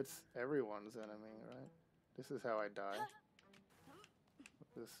 It's everyone's enemy, right? This is how I die.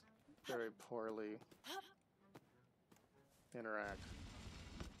 This very poorly interact.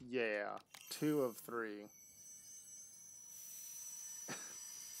 Yeah, 2 of 3.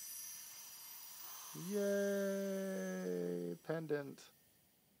 Yay! Pendant.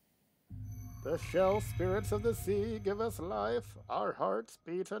 The shell spirits of the sea give us life. Our hearts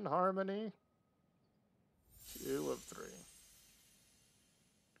beat in harmony. 2 of 3.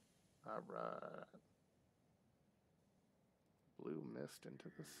 Alright. Blue mist into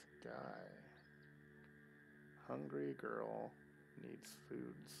the sky. Hungry girl needs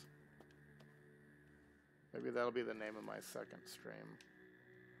foods. Maybe that'll be the name of my second stream.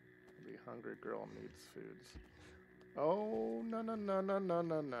 Maybe Hungry Girl Needs Foods. Oh, no, no, no, no, no,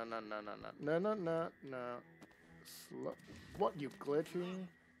 no, no, no, no, no, no, no, no, no. Slow. What, you glitching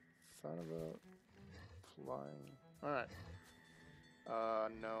son of a flying. Alright.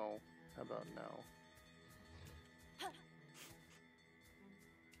 No. How about no?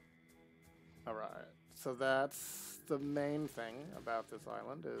 Alright. So that's the main thing about this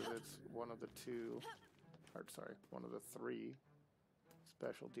island is it's one of the 3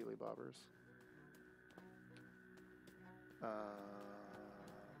 special dealy bobbers.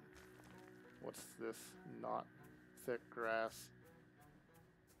 What's this? Not thick grass.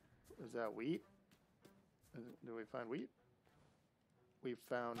 Is that wheat? Do we find wheat? We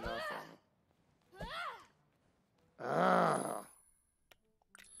found nothing. Ah!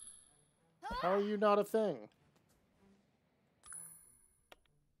 How are you not a thing?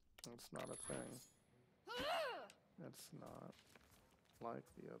 It's not a thing. It's not like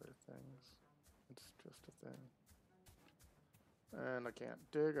the other things. It's just a thing. And I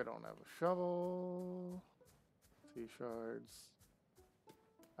can't dig. I don't have a shovel. Sea shards.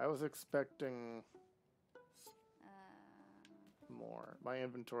 I was expecting more. My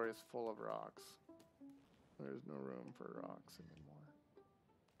inventory is full of rocks. There's no room for rocks anymore.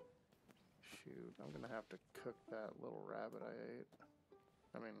 Shoot, I'm gonna have to cook that little rabbit I ate.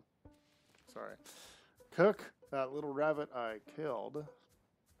 I mean, sorry. Cook that little rabbit I killed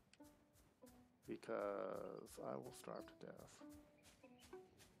because I will starve to death.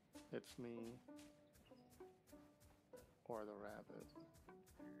 It's me or the rabbit.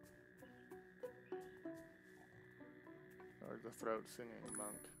 Or the throat singing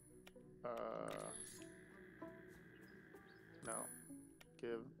monk. No.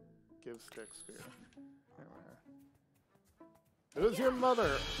 Give stick spear. Who's your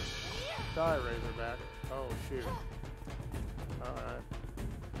mother? Die, Razorback. Oh, shoot. Alright.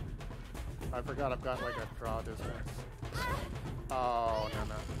 I forgot I've got like a draw distance. Oh,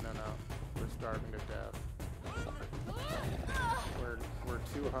 no. We're starving to death. We're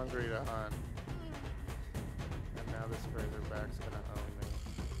too hungry to hunt. And now this Razorback's gonna own me.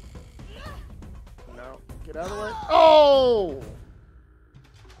 No. Get out of the way. Oh!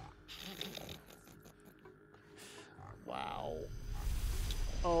 Wow.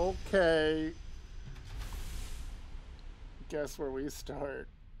 Okay. Guess where we start.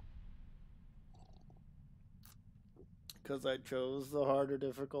 Because I chose the harder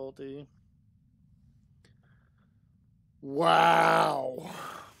difficulty. Wow.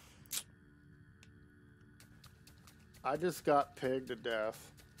 I just got pigged to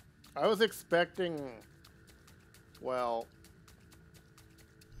death. I was expecting, well,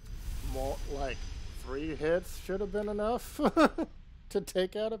 more like 3 hits should have been enough to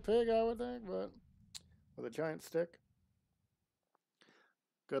take out a pig, I would think, but with a giant stick.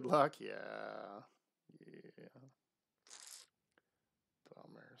 Good luck, yeah. Yeah.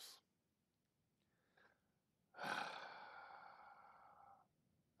 Bummers.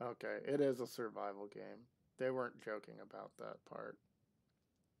 Okay, it is a survival game. They weren't joking about that part.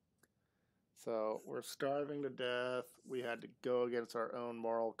 So we're starving to death. We had to go against our own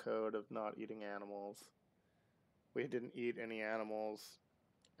moral code of not eating animals. We didn't eat any animals.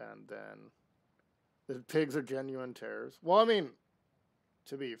 And then the pigs are genuine terrors. Well, I mean,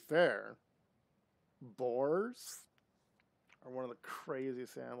 to be fair, boars are one of the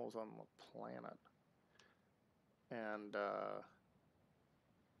craziest animals on the planet. And,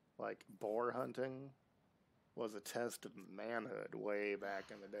 like, boar hunting was a test of manhood way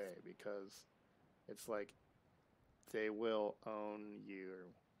back in the day because it's like they will own you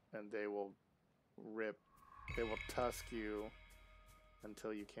and they will tusk you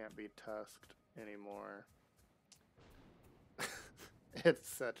until you can't be tusked anymore,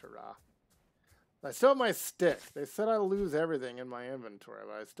 etc. I still have my stick. They said I lose everything in my inventory,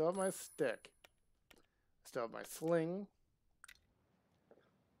 but I still have my stick. I still have my sling.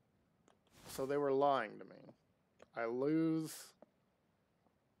 So they were lying to me. I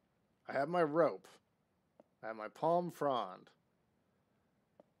have my rope. I have my palm frond.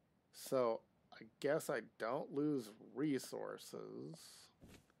 So I guess I don't lose resources.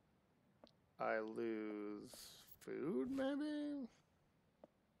 I lose food, maybe?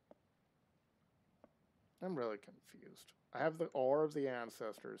 I'm really confused. I have the ore of the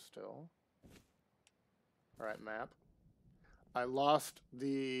ancestors still. Alright, map. I lost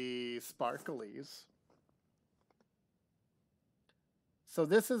the sparklies. So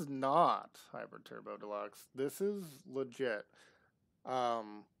this is not Hyper Turbo Deluxe. This is legit.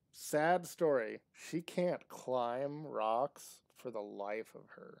 Sad story. She can't climb rocks for the life of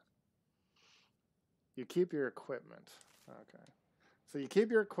her. You keep your equipment. Okay. So you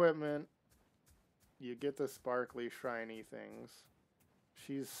keep your equipment. You get the sparkly, shiny things.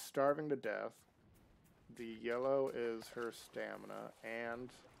 She's starving to death. The yellow is her stamina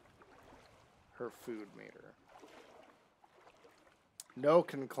and her food meter. No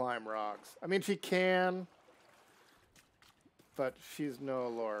can climb rocks. I mean, she can, but she's no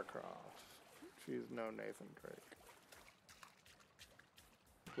Lara Croft. She's no Nathan Drake.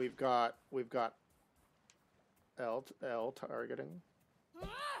 We've got L targeting.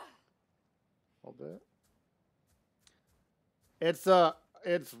 A little bit.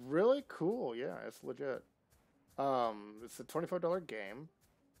 It's really cool. Yeah, it's legit. It's a $25 game,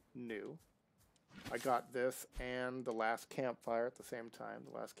 new. I got this and the last campfire at the same time.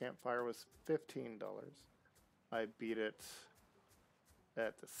 The last campfire was $15. I beat it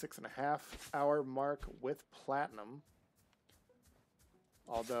at the 6.5 hour mark with platinum.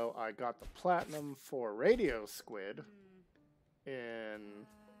 Although I got the platinum for Radio Squid in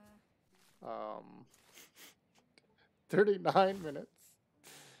 39 minutes.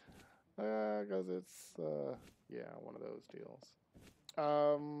 Because it's, yeah, one of those deals.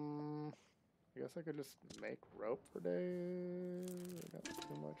 I guess I could just make rope for days. I got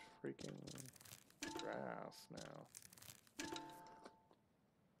too much freaking grass now.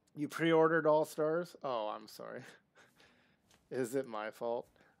 You pre-ordered All Stars? Oh, I'm sorry. Is it my fault?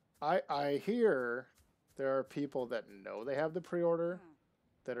 I hear there are people that know they have the pre-order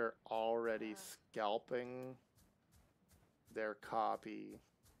that are already scalping their copy.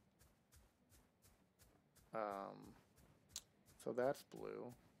 So that's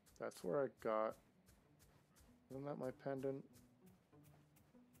blue. That's where I got... Isn't that my pendant?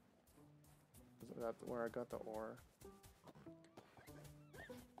 Is that where I got the ore?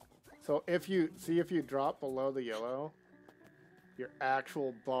 So if you drop below the yellow, your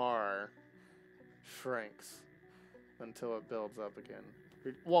actual bar shrinks until it builds up again.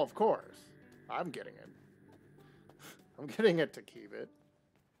 Well, of course. I'm getting it. I'm getting it to keep it.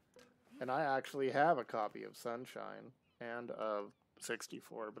 And I actually have a copy of Sunshine and of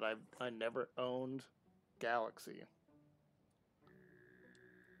 64, but I never owned Galaxy.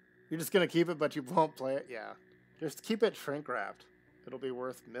 You're just gonna keep it, but you won't play it? Yeah. Just keep it shrink wrapped. It'll be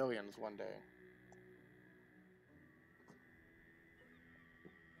worth millions one day.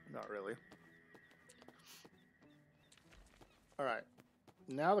 Not really. Alright.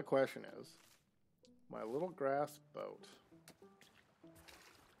 Now the question is, my little grass boat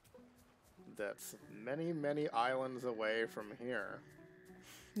that's many, many islands away from here,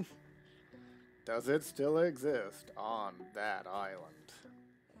 does it still exist on that island?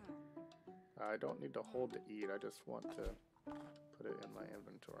 I don't need to hold to eat, I just want to put it in my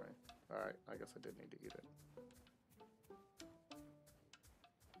inventory. Alright, I guess I did need to eat it.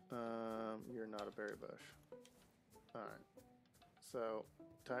 You're not a berry bush. Alright. So,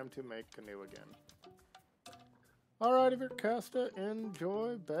 time to make canoe again. Alright, Casta,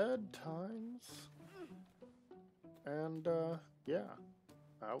 enjoy bedtimes. And, yeah.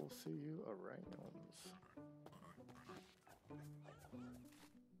 I will see you around.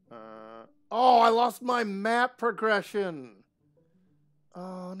 Oh, I lost my map progression!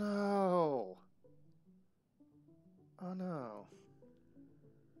 Oh, no. Oh, no.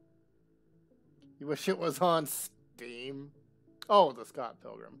 You wish it was on Steam? Oh, the Scott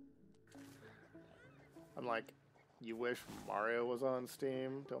Pilgrim. I'm like, you wish Mario was on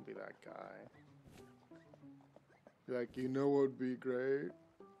Steam? Don't be that guy. Be like, you know what would be great?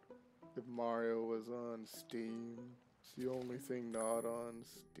 If Mario was on Steam. It's the only thing not on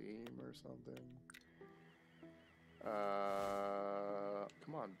Steam or something.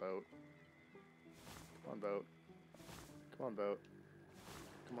 Come on, boat. Come on, boat. Come on, boat.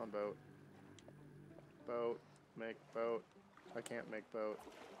 Come on, boat. Boat. Make boat. I can't make boat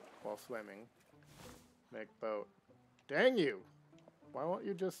while swimming. Make boat. Dang you! Why won't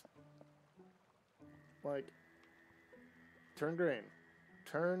you just, like, turn green?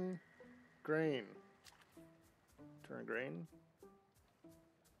 Turn green. Turn green.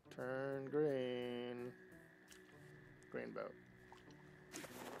 Turn green. Green boat.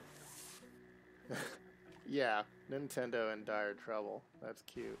 Yeah, Nintendo in dire trouble. That's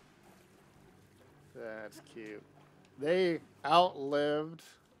cute. That's cute. They outlived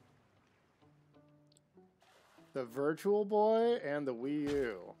the Virtual Boy and the Wii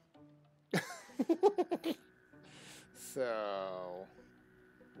U. So,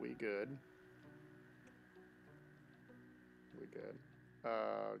 we good. We good.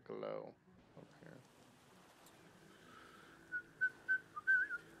 Glow over here.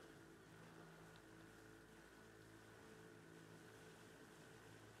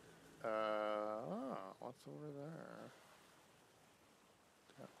 What's over there?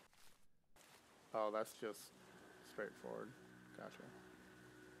 Oh, that's just straightforward. Gotcha.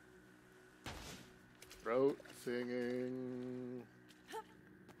 Throat singing.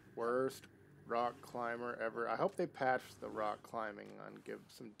 Worst rock climber ever. I hope they patch the rock climbing and give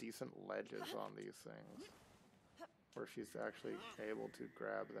some decent ledges on these things. Where she's actually able to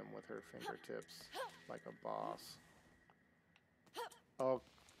grab them with her fingertips like a boss. Oh,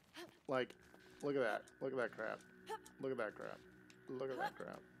 like, look at that. Look at that crap. Look at that crap. Look at that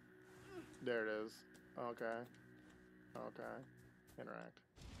crap. There it is. Okay. Okay. Interact.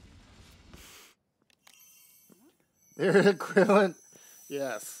 They're equivalent.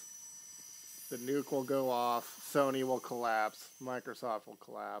 Yes. The nuke will go off. Sony will collapse. Microsoft will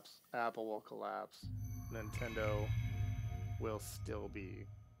collapse. Apple will collapse. Nintendo will still be.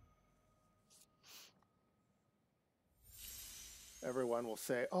 Everyone will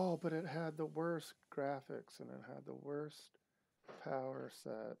say, oh, but it had the worst graphics and it had the worst power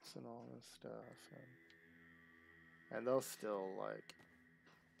sets and all this stuff. And they'll still, like,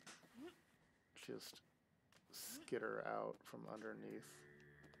 just skitter out from underneath.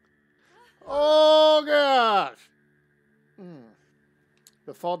 Oh, gosh!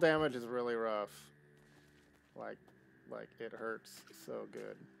 The fall damage is really rough. Like it hurts so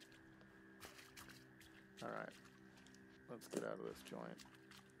good. Alright. Let's get out of this joint.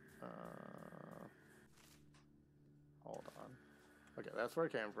 Hold on. Okay, that's where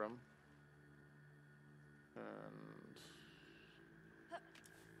it came from. And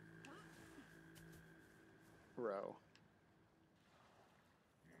row.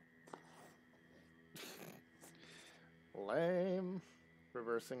 Lame.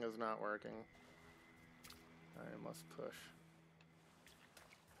 Reversing is not working. I must push.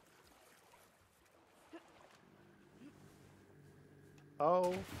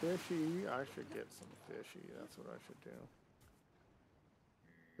 Oh, fishy. I should get some fishy. That's what I should do.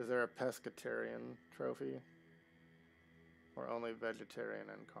 Is there a pescatarian trophy? Or only vegetarian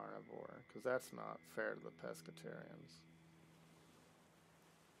and carnivore? Because that's not fair to the pescatarians.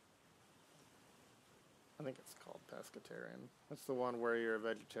 I think it's called pescatarian. That's the one where you're a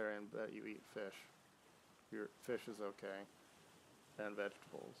vegetarian but you eat fish. Your fish is okay. And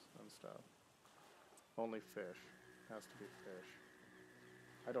vegetables and stuff. Only fish. Has to be fish.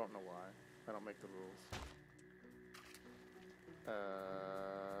 I don't know why. I don't make the rules. I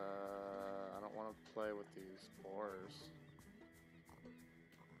don't want to play with these ores.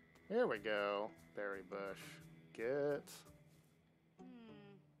 Here we go. Berry bush. Get.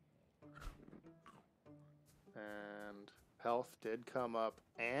 And health did come up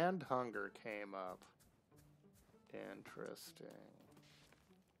and hunger came up. Interesting.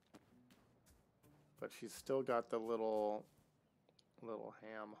 But she's still got the little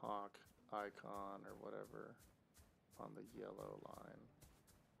ham hock icon or whatever on the yellow line.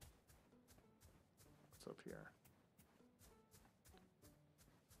 What's up here?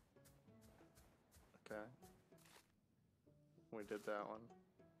 Okay. We did that one.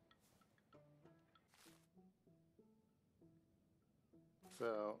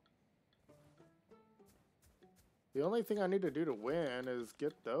 So the only thing I need to do to win is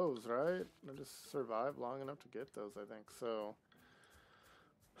get those, right? I just survive long enough to get those, I think. So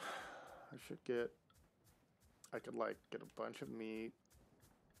I should get, I could like get a bunch of meat.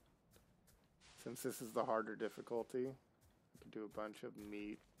 Since this is the harder difficulty, I could do a bunch of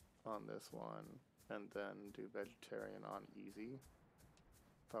meat on this one and then do vegetarian on easy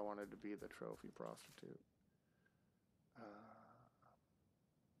if I wanted to be the trophy prostitute.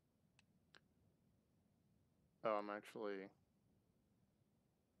 Oh, I'm actually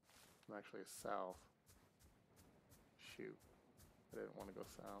south. Shoot. I didn't want to go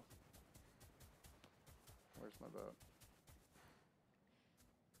south. Where's my boat?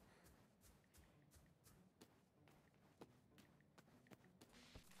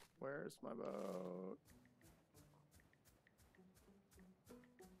 Where's my boat?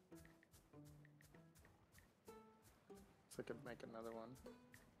 So I could make another one.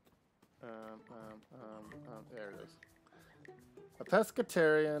 There it is. A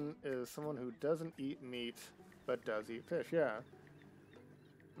pescatarian is someone who doesn't eat meat but does eat fish. Yeah.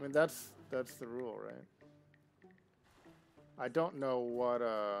 I mean that's the rule, right? I don't know what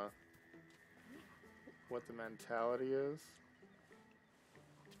the mentality is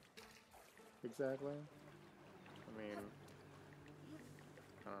exactly. I mean,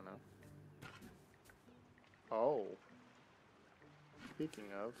 I don't know. Oh.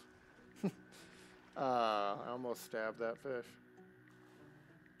 Speaking of, I almost stabbed that fish.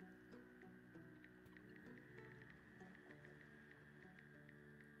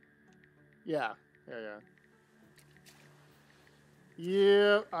 Yeah.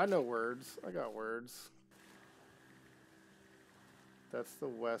 Yeah, I know words. I got words. That's the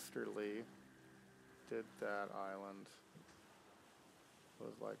westerly. Did that island. It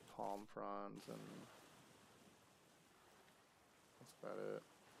was like palm fronds and that's about it.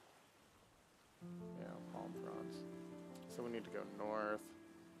 Yeah, palm fronds. So we need to go north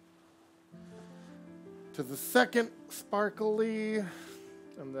to the second sparkly,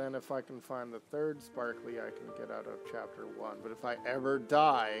 and then if I can find the third sparkly, I can get out of chapter 1. But if I ever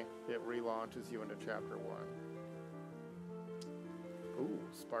die, it relaunches you into chapter 1. Ooh,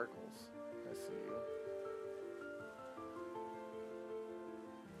 sparkles. I see you.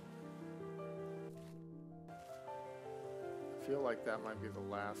 I feel like that might be the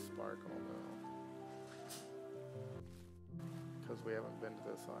last sparkle, though. Because we haven't been to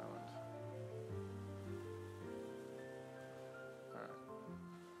this island. Alright.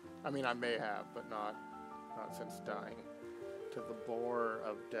 I mean, I may have, but not since dying to the boar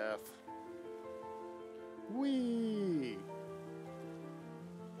of death. Whee!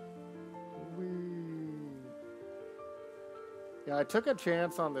 Yeah, I took a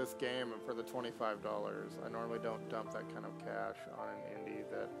chance on this game for the $25. I normally don't dump that kind of cash on an indie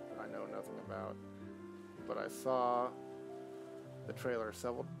that I know nothing about. But I saw the trailer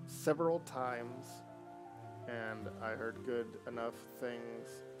several times, and I heard good enough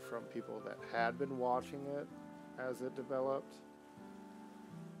things from people that had been watching it as it developed.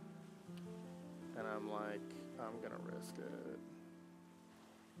 And I'm like, I'm gonna risk it.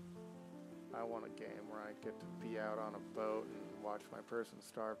 I want a game where I get to be out on a boat and watch my person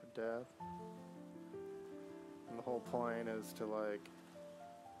starve to death. And the whole point is to like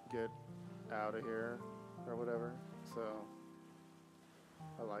get out of here or whatever. So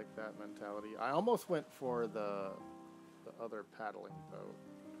I like that mentality. I almost went for the other paddling boat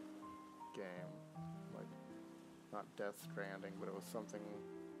game. Like not Death Stranding, but it was something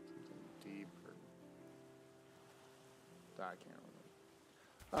deep or I can't remember.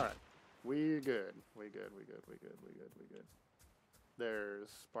 Alright. We good. There's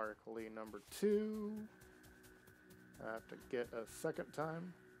sparkly number 2. I have to get a second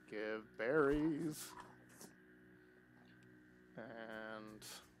time. Give berries. And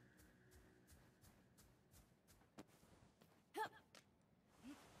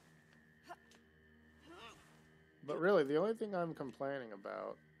really, the only thing I'm complaining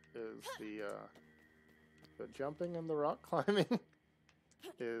about is the jumping and the rock climbing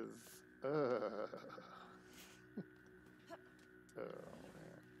is oh man.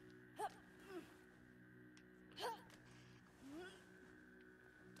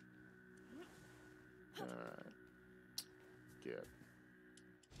 Alright. Good.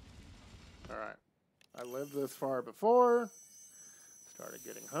 Alright. I lived this far before. Started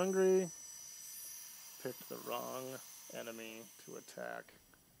getting hungry. Picked the wrong enemy to attack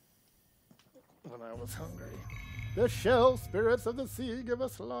when I was hungry. The shell spirits of the sea give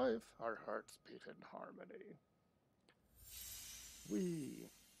us life. Our hearts beat in harmony. We.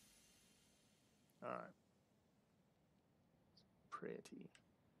 Alright. Pretty.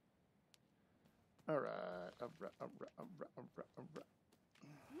 Alright.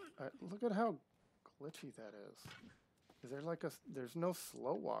 Look at how glitchy that is. Is there like a? There's no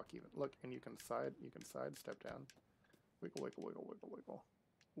slow walk even. Look, and you can sidestep down. Wiggle, wiggle, wiggle, wiggle, wiggle,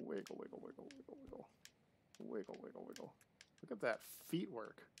 wiggle, wiggle, wiggle, wiggle, wiggle, wiggle, wiggle, wiggle. Look at that feet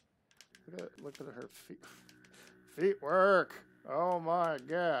work. Look at her feet. Feet work. Oh my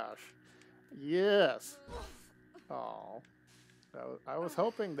gosh. Yes. Oh, I was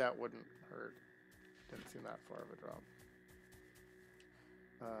hoping that wouldn't hurt. Didn't seem that far of a drop.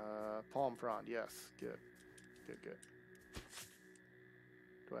 Palm frond. Yes. Good. Good. Good.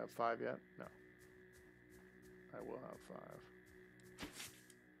 Do I have 5 yet? No. I will have 5.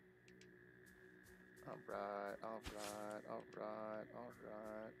 Alright, alright, alright,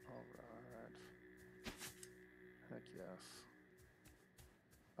 alright, alright. Heck yes.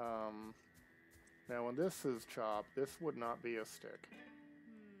 Now when this is chopped, this would not be a stick.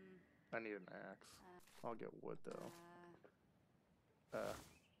 I need an axe. I'll get wood though.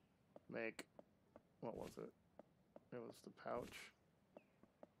 Make, what was it? It was the pouch.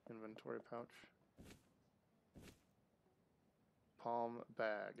 Inventory pouch. Palm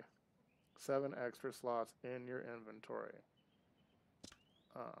bag. 7 extra slots in your inventory.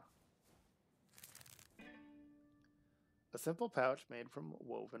 A simple pouch made from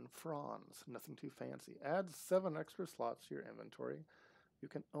woven fronds. Nothing too fancy. Adds 7 extra slots to your inventory. You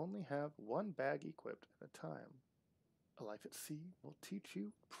can only have 1 bag equipped at a time. A life at sea will teach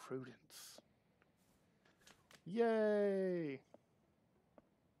you prudence. Yay!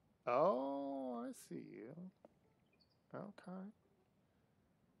 Oh, I see you. Okay.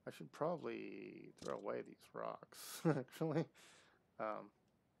 I should probably throw away these rocks, actually.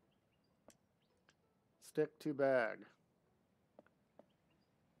 Stick to bag.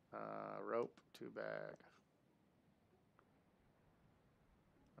 Rope to bag.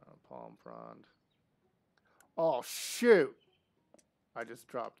 Palm frond. Oh shoot! I just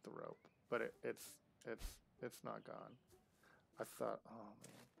dropped the rope, but it's not gone. I thought, oh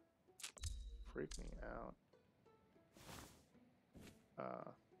man, freak me out.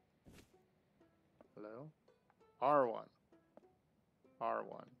 Hello? R1.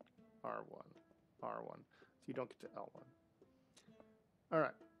 R1. R1. R1. So you don't get to L1.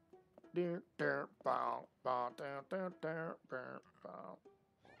 Alright.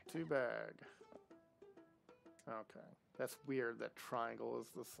 To bag. Okay. That's weird that triangle is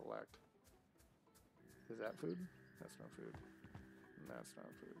the select. Is that food? That's no food. And that's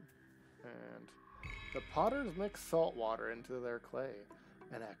not food. And the potters mix salt water into their clay.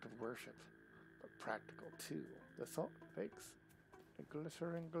 An act of worship. But practical too. The salt bakes a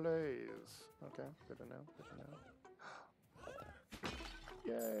glittering glaze. Okay, good to know, good to know.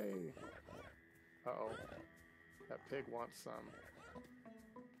 Yay! Uh-oh. That pig wants some.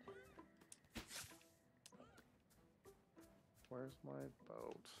 Where's my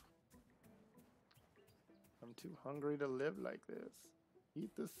boat? I'm too hungry to live like this.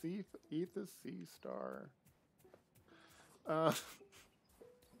 Eat the sea star. Huh?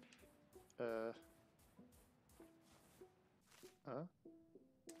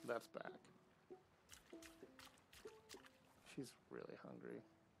 That's back. She's really hungry.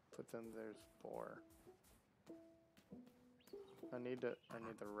 But then there's 4. I need the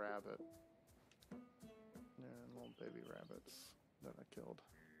rabbit. Yeah, little baby rabbits that I killed.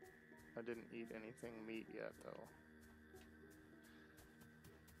 I didn't eat anything meat yet though.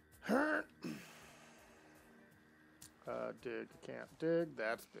 Dig. Can't dig.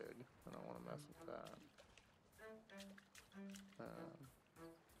 That's big. I don't want to mess with that.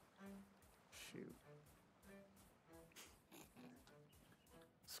 Shoot.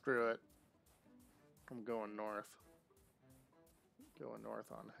 Screw it. I'm going north. Going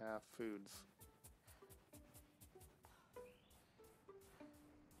north on half foods.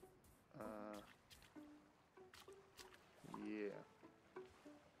 Yeah.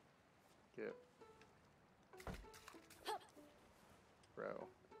 Get.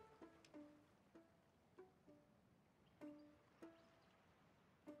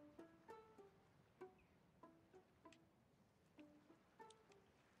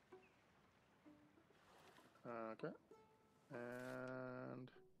 Okay. And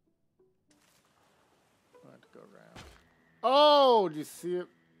I have to go around. Oh, did you see it?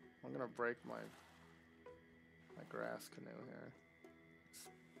 I'm gonna break my grass canoe here.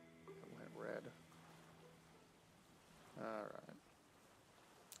 It went red. Alright.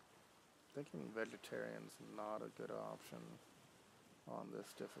 Thinking vegetarian's not a good option on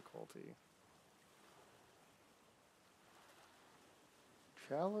this difficulty.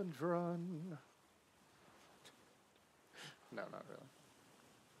 Challenge run. No, not really.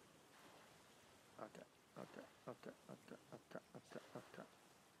 Okay.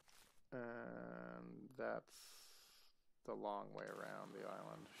 And that's the long way around the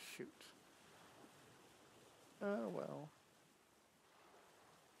island. Shoot. Oh well.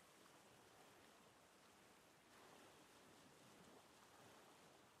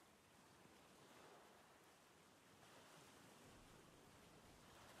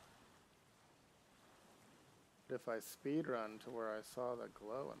 If I speed run to where I saw the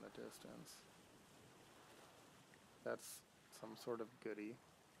glow in the distance, that's some sort of goodie.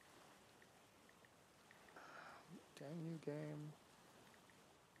 Dang you, game.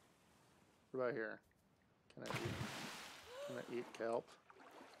 What about here? Can I eat kelp?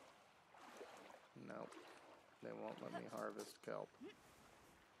 Nope. They won't let me harvest kelp.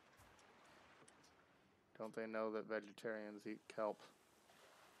 Don't they know that vegetarians eat kelp?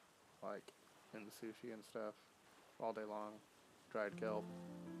 Like, in sushi and stuff? All day long. Dried kelp.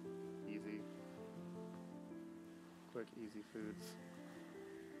 Easy. Quick, easy foods.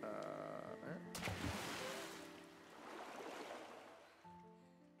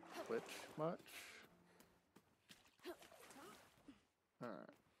 Twitch much?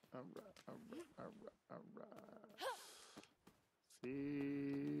 Alright.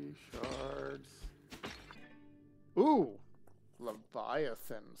 Sea shards. Ooh!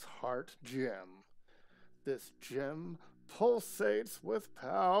 Leviathan's heart gem. This gem pulsates with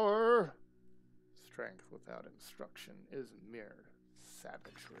power. Strength without instruction is mere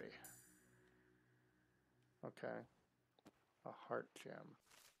savagery. Okay. A heart gem.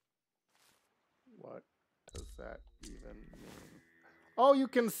 What does that even mean? Oh, you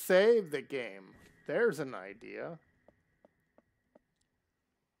can save the game. There's an idea.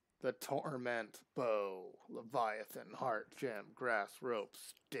 The Torment Bow. Leviathan heart gem. Grass rope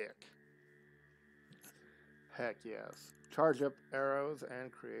stick. Heck yes. Charge up arrows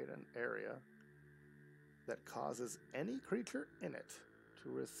and create an area that causes any creature in it to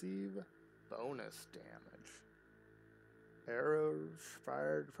receive bonus damage. Arrows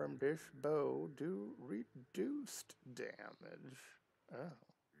fired from this bow do reduced damage. Oh.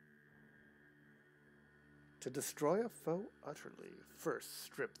 To destroy a foe utterly, first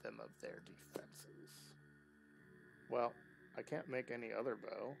strip them of their defenses. Well, I can't make any other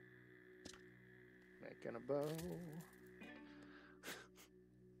bow. Making a bow.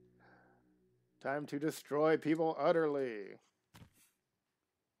 Time to destroy people utterly.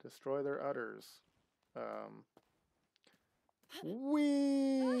 Destroy their udders.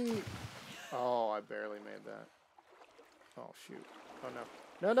 Wee! Oh, I barely made that. Oh, shoot. Oh, no.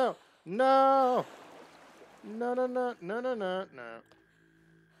 No, no! No! No, no, no, no, no, no, no.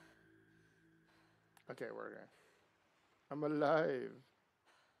 Okay, we're okay. I'm alive.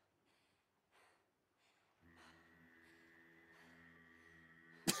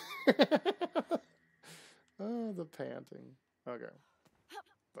 Oh, the panting. Okay.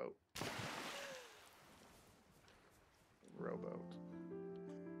 Boat. Rowboat.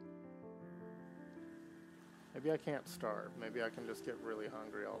 Maybe I can't starve. Maybe I can just get really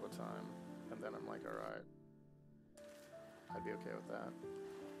hungry all the time. And then I'm like, alright. I'd be okay with that.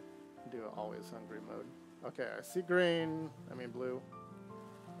 Do an always hungry mode. Okay, I see green. I mean blue.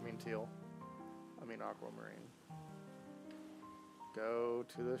 I mean teal. I mean aquamarine. Go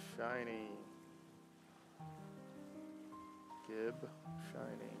to the shiny. Gib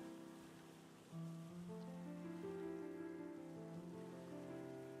shiny.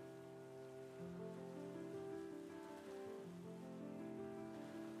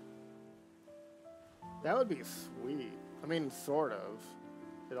 That would be sweet. I mean, sort of.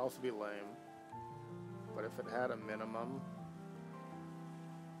 It'd also be lame. But if it had a minimum...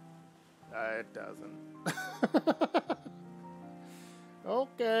 it doesn't.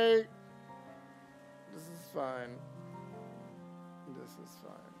 Okay. This is fine. This is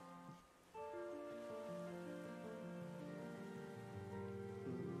fine.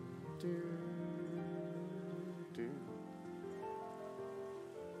 Do, do.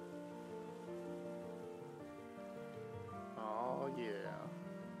 Oh, yeah.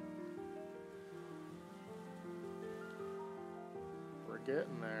 We're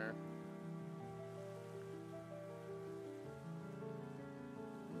getting there.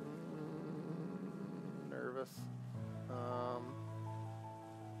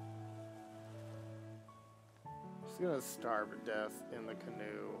 gonna starve to death in the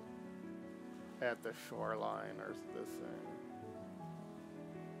canoe at the shoreline or this thing.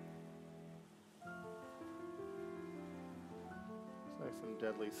 Looks like some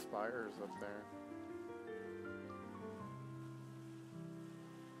deadly spires up there.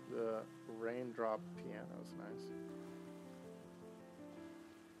 The raindrop piano's nice.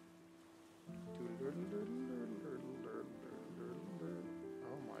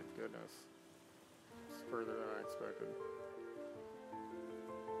 Oh my goodness. It's further than I expected.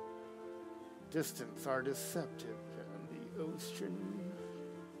 Distance are deceptive in the ocean.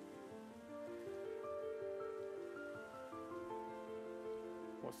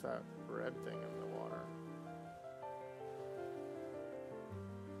 What's that red thing in the water?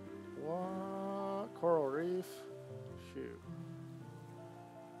 What? Coral reef? Shoot.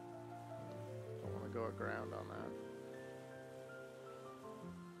 Don't want to go aground on that.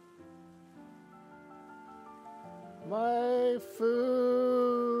 My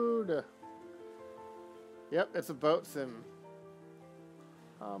food! Yep, it's a boat sim.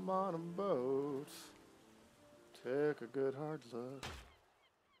 I'm on a boat. Take a good hard look.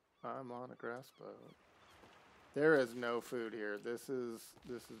 I'm on a grass boat. There is no food here. This is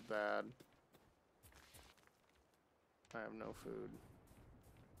bad. I have no food.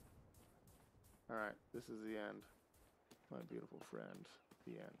 Alright, this is the end. My beautiful friend.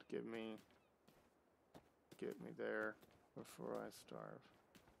 The end. Get me there before I starve.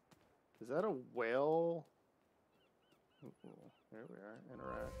 Is that a whale? Ooh, there we are.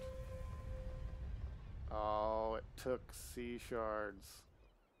 Interact. Oh, it took sea shards.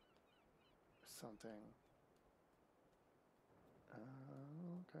 Or something.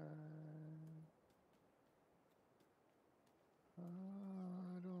 Okay. I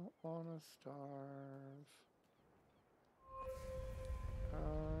don't want to starve.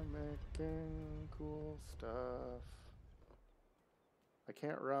 I'm making cool stuff. I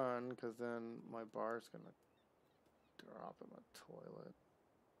can't run because then my bar's gonna drop in the toilet.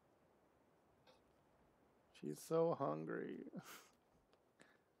 She's so hungry.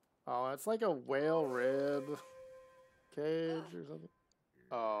 Oh, it's like a whale rib cage or something.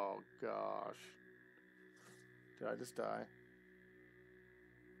 Oh gosh. Did I just die?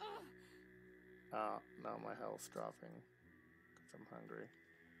 Oh, now my health's dropping because I'm hungry.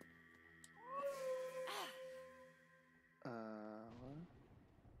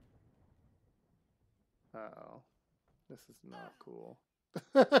 What? Uh-oh. This is not cool.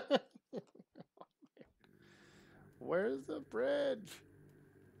 Where's the bridge?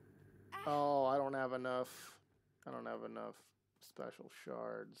 Oh, I don't have enough. I don't have enough special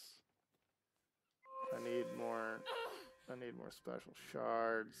shards. I need more special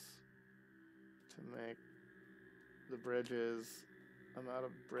shards to make the bridges. I'm out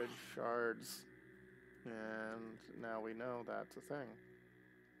of bridge shards. And now we know that's a thing.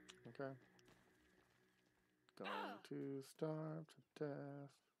 Okay. Going to starve to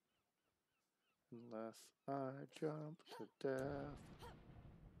death unless I jump to death.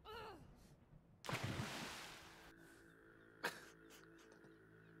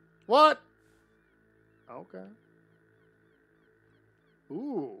 What? Okay.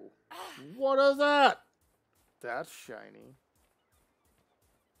 Ooh. What is that? That's shiny.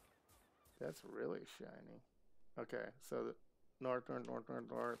 That's really shiny. Okay, so the north,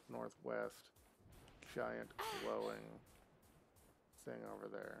 northwest. Giant glowing thing over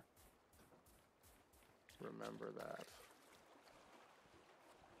there. Remember that.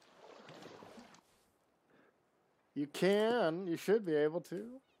 You can. You should be able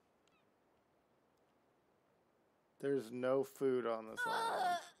to. There's no food on this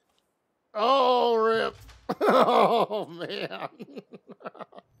island. Oh, rip. Oh, man.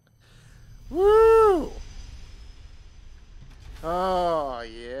 Woo! Oh,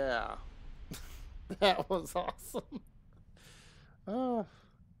 yeah. That was awesome. Oh,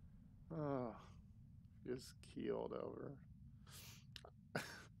 just keeled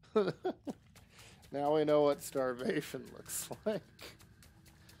over. Now we know what starvation looks like.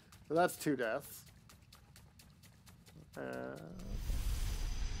 So that's 2 deaths.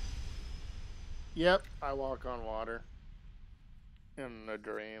 Yep, I walk on water. In a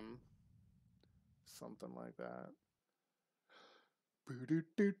dream. Something like that.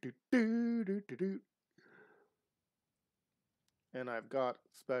 And I've got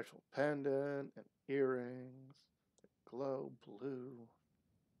special pendant and earrings that glow blue.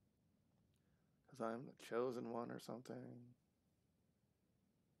 Because I'm the chosen one or something.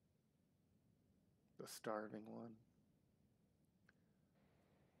 The starving one.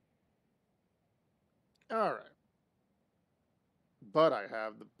 Alright. But I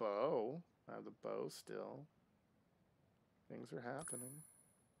have the bow. I have the bow still. Things are happening.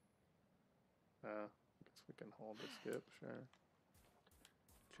 I guess we can hold the skip, sure.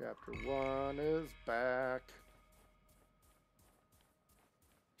 Chapter 1 is back.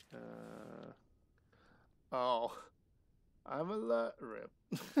 Oh, I'm a lot rip.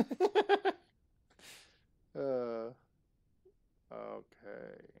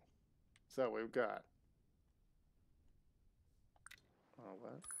 Okay. So we've got. Oh,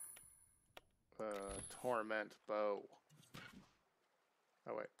 what? Torment bow.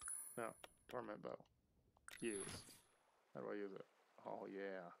 Oh, wait. No. Torment bow. Use. How do I use it? Oh,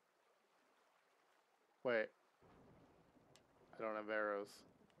 yeah. Wait. I don't have arrows.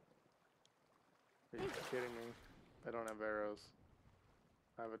 Are you kidding me? I don't have arrows.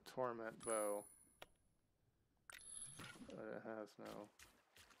 I have a torment bow. But it has no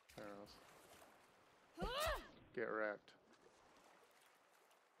arrows. Get wrecked.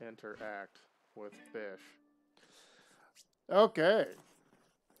 Interact with fish. Okay.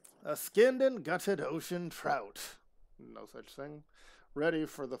 A skinned and gutted ocean trout. No such thing. Ready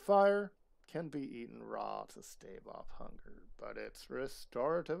for the fire. Can be eaten raw to stave off hunger, but its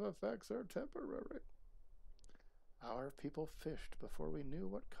restorative effects are temporary. Our people fished before we knew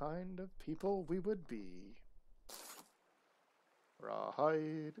what kind of people we would be.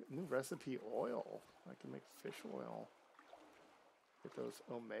 Rawhide. New recipe oil. I can make fish oil. Get those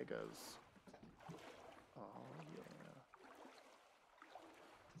omegas. Oh, yeah.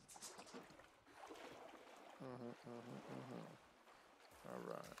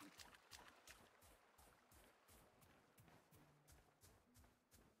 Alright.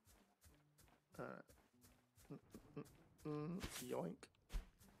 Yoink.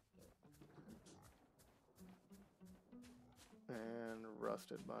 And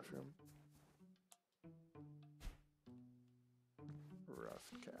rusted mushroom.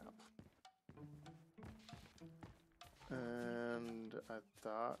 Rust cap. And I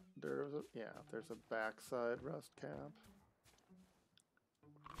thought there was there's a backside rust cap.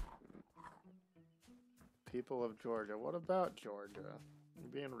 People of Georgia. What about Georgia? You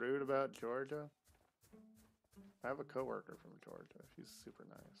being rude about Georgia? I have a coworker from Georgia. She's super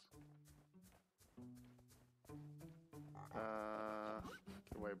nice.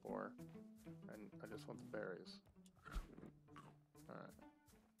 Get away, boar. And I just want the berries. Alright.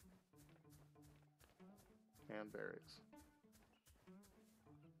 And berries.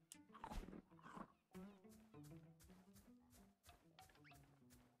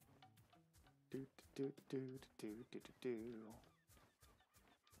 Do.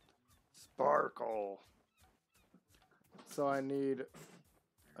 Sparkle. So I need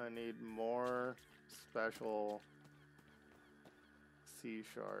more special sea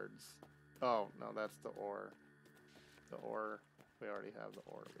shards. Oh, no, that's the ore. The ore, we already have the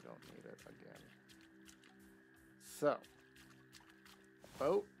ore. We don't need it again. So,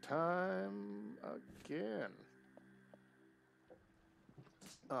 boat time again.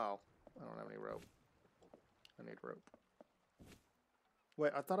 Oh, I don't have any rope. I need rope.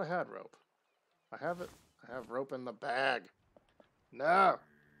 Wait, I thought I had rope. I have it. I have rope in the bag. No!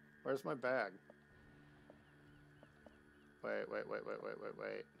 Where's my bag? Wait.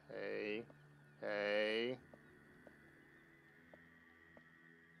 Hey.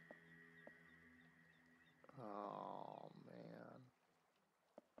 Oh, man.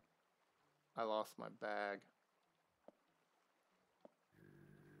 I lost my bag.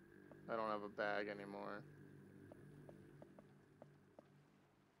 I don't have a bag anymore.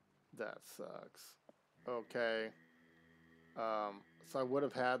 That sucks. Okay. So I would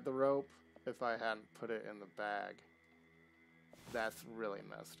have had the rope if I hadn't put it in the bag. That's really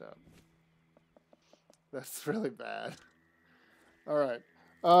messed up. That's really bad. Alright.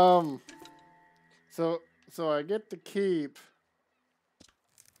 So I get to keep.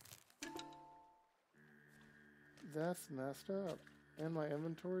 That's messed up. And my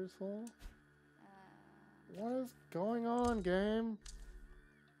inventory's full? What is going on, game?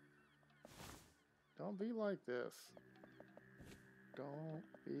 Don't be like this. Don't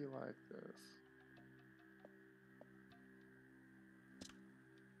be like this.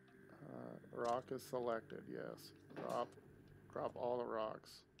 Rock is selected, yes. Drop all the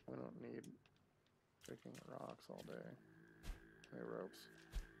rocks. We don't need picking rocks all day. Hey, ropes.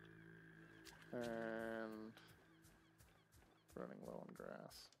 And running low on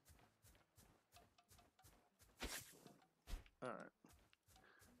grass. Alright.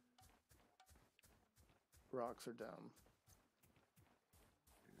 Rocks are dumb.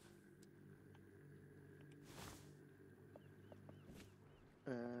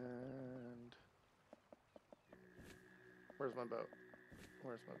 And where's my boat?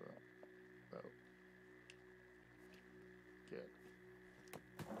 Where's my boat? Boat. get.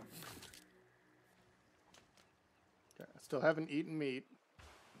 Okay, I still haven't eaten meat.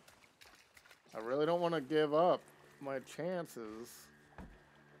 I really don't want to give up my chances.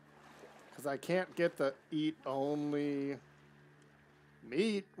 Because I can't get the eat only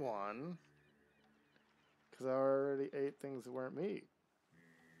meat one. Because I already ate things that weren't meat.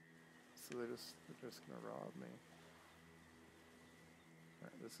 So they're just going to rob me.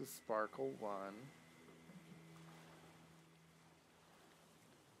 Alright, this is Sparkle 1.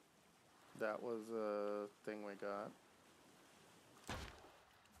 That was a thing we got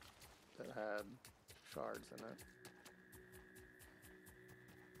that had shards in it.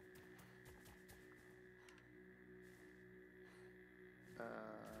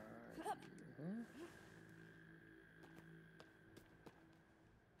 Yeah.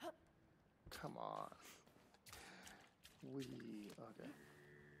 Come on. Okay.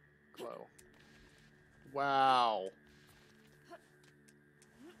 Glow. Wow.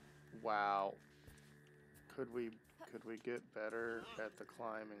 Wow. Could we get better at the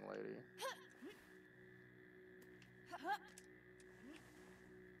climbing, lady?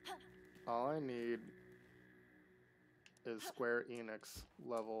 All I need is Square Enix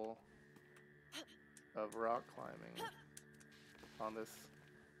level of rock climbing on this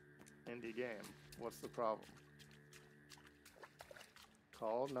indie game. What's the problem?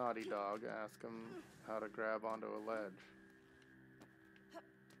 Call Naughty Dog, ask him how to grab onto a ledge.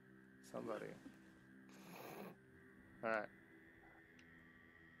 Somebody. Alright.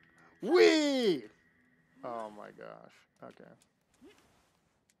 Whee! Oh my gosh. Okay.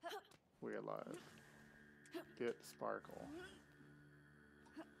 We alive. Get Sparkle.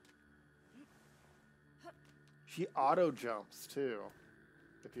 She auto jumps too.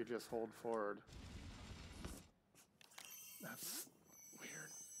 If you just hold forward. That's weird.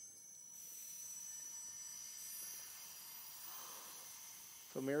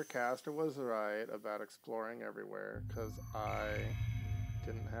 So Mirrorcaster was right about exploring everywhere because I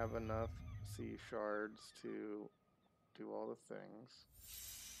didn't have enough sea shards to do all the things.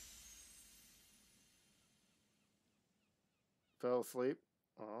 Fell asleep?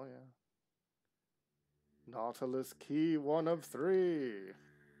 Oh yeah. Nautilus key 1 of 3.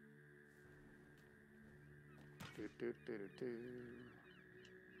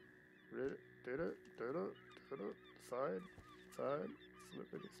 Side,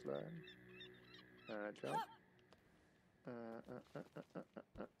 slippity slide. Jump.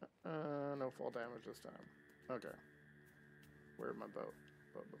 No fall damage this time. Okay. Where's my boat?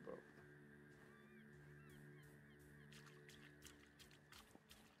 Boat.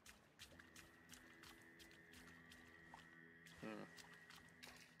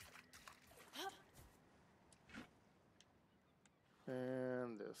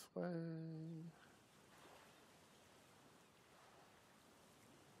 And this way.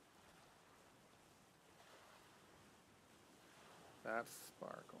 That's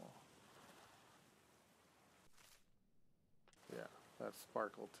Sparkle. Yeah, that's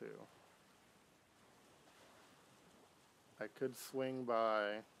Sparkle too. I could swing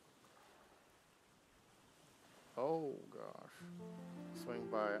by. Oh gosh. Swing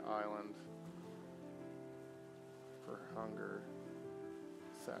by Island for hunger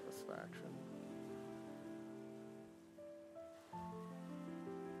satisfaction.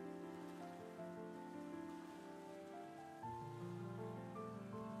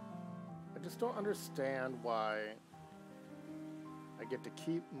 I just don't understand why I get to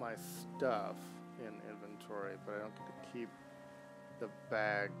keep my stuff in inventory, but I don't get to keep the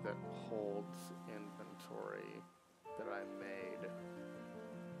bag that holds inventory that I made.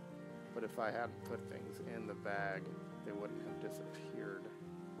 But if I hadn't put things in the bag, they wouldn't have disappeared.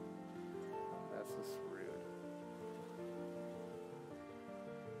 That's just rude.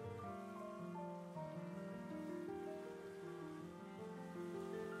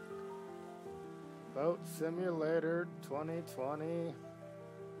 Boat Simulator 2020.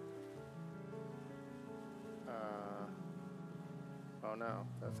 Oh no,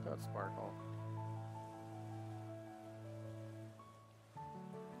 that's got Sparkle.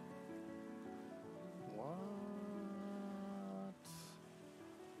 What?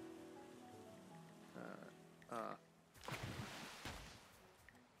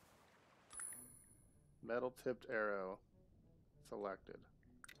 Metal tipped arrow selected.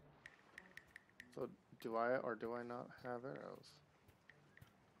 So do I or do I not have arrows?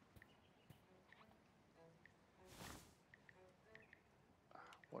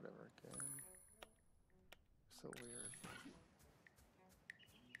 Whatever, game. So weird.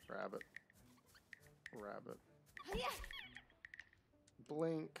 Rabbit.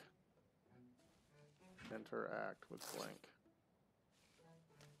 Blink. Interact with blink.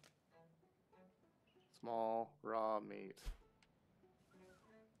 Small raw meat.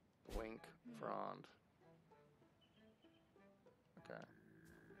 Blink frond. Okay.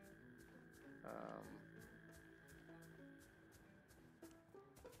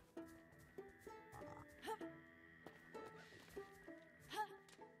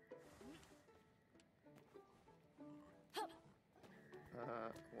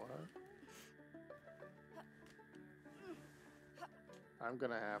 What? I'm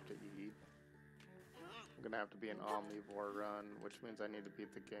gonna have to eat. I'm gonna have to be an omnivore run, which means I need to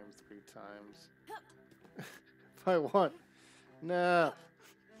beat the game 3 times. If I want. Nah.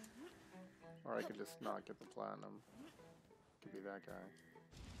 Or I could just not get the platinum. Could be that guy.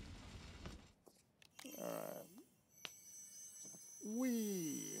 Alright.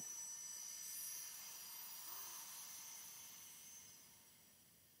 Whee!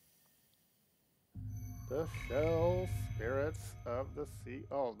 The shell spirits of the sea.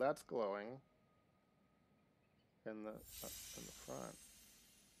 Oh, that's glowing. In the front.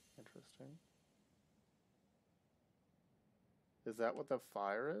 Interesting. Is that what the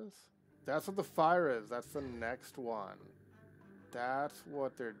fire is? That's what the fire is. That's the next one. That's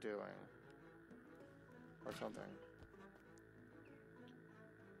what they're doing. Or something.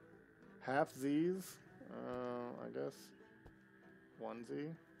 Half Z's? I guess. 1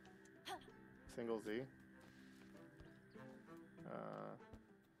 Z? Single Z?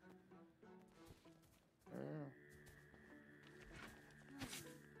 Yeah.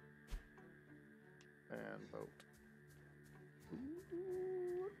 And boat.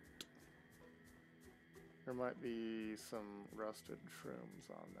 There might be some rusted shrooms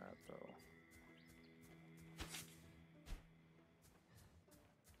on that, though.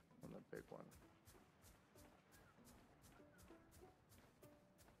 On the big one.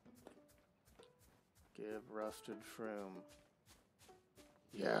 Give rusted shroom.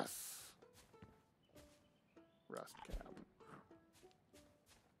 Yes! Rust cap.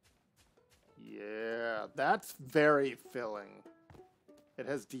 Yeah, that's very filling. It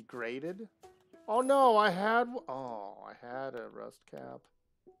has degraded. Oh no, I had a rust cap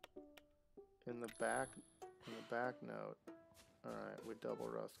in the back note. All right, we double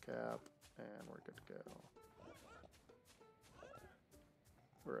rust cap and we're good to go.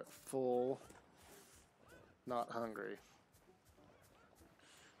 We're at full, not hungry.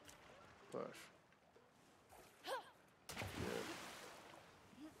 Push. Good.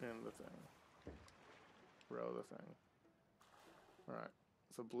 In the thing. Row the thing. All right.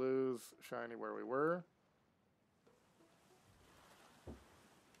 So blue's shiny where we were.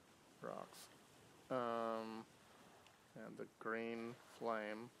 Rocks. And the green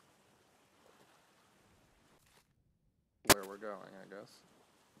flame where we're going, I guess.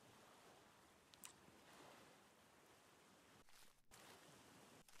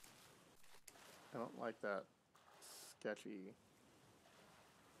 I don't like that sketchy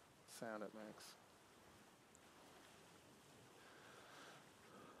sound it makes.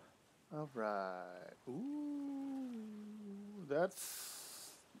 All right. Ooh,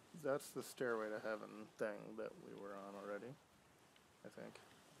 that's the Stairway to Heaven thing that we were on already, I think.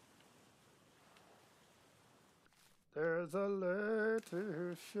 There's a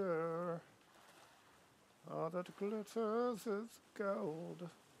lady sure, all that glitters is gold.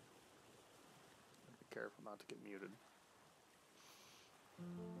 Be careful not to get muted.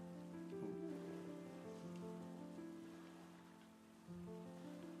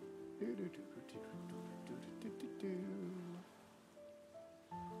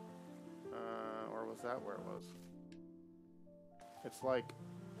 Or was that where it was? It's like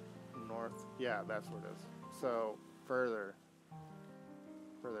north. Yeah, that's where it is. So further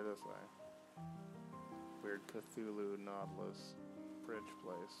this way. Weird Cthulhu Nautilus bridge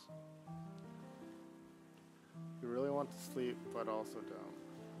place. You really want to sleep, but also don't.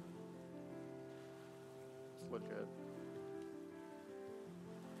 It's legit.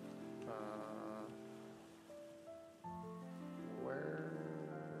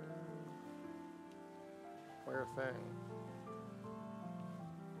 Where thing?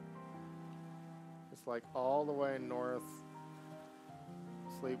 It's like all the way north.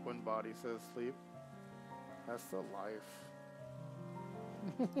 Sleep when body says sleep. That's the life.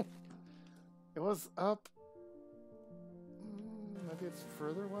 It was up. Maybe it's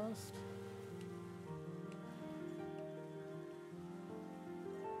further west?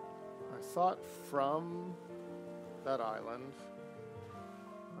 I saw it from that island.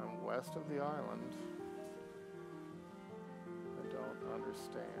 I'm west of the island. I don't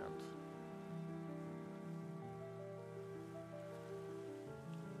understand.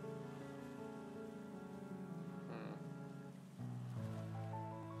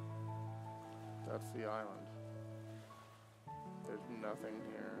 That's the island. There's nothing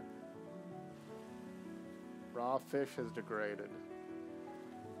here. Raw fish has degraded.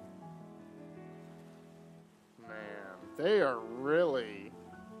 Man, they are really,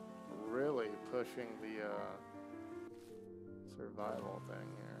 really pushing the survival thing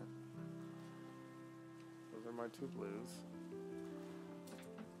here. Those are my two blues.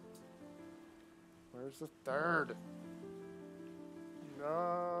 Where's the third?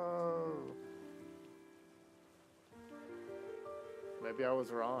 No. Maybe I was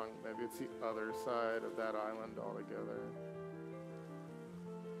wrong. Maybe it's the other side of that island altogether.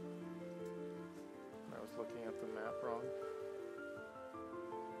 I was looking at the map wrong.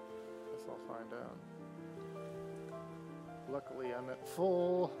 Guess I'll find out. Luckily, I'm at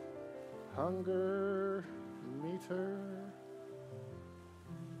full hunger meter.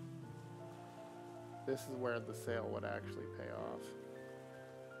 This is where the sale would actually pay off.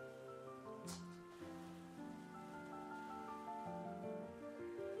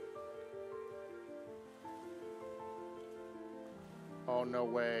 Oh, no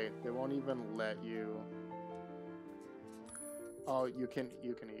way. They won't even let you. Oh, you can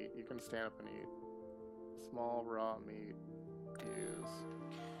eat. You can stand up and eat. Small raw meat. Use.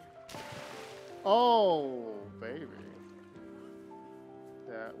 Oh, baby.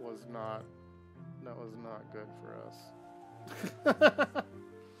 That was not good for us.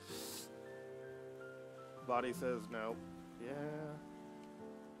 Body says no. Yeah.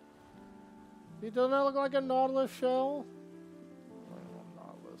 He doesn't look like a nautilus shell.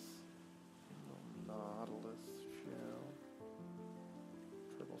 Nautilus shell.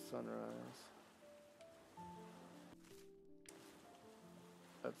 Triple sunrise.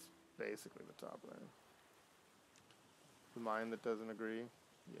 That's basically the top there. The mind that doesn't agree?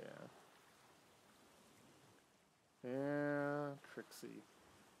 Yeah. Yeah, Trixie.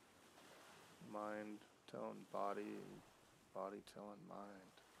 Mind telling body, body telling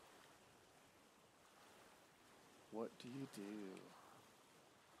mind. What do you do?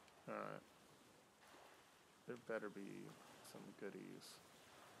 Alright. There better be some goodies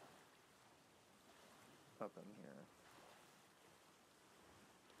up in here.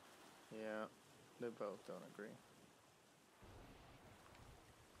 Yeah, they both don't agree.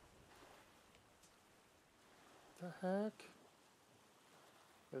 The heck?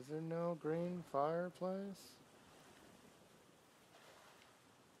 Is there no green fireplace?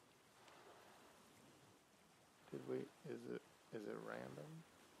 Did we, is it random?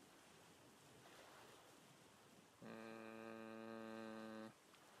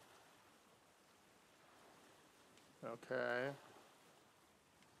 Okay.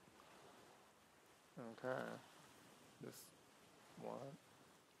 Okay. This, what?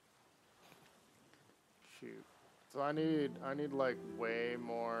 Shoot. So I need like way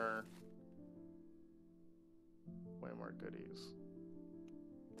more goodies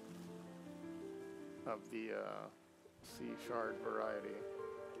of the sea shard variety.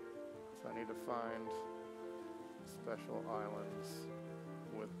 So I need to find special islands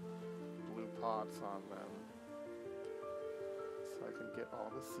with blue pots on them so I can get all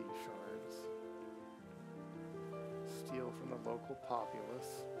the sea shards. Steal from the local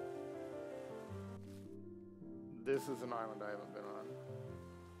populace. This is an island I haven't been on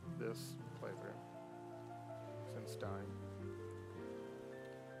this playthrough since dying.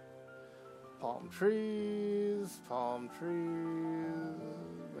 Palm trees,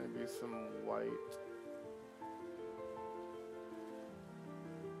 maybe some white.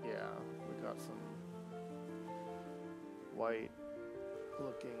 Yeah, we got some white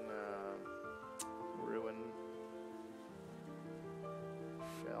looking ruin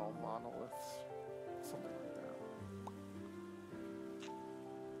shell monoliths, something like that.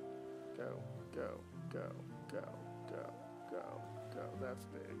 Go. That's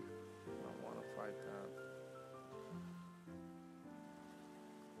big. I don't want to fight that.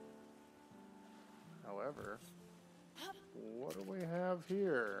 However, what do we have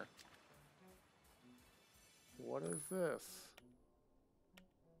here? What is this?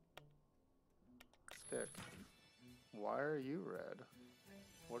 Stick. Why are you red?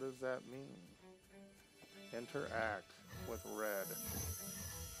 What does that mean? Interact with red.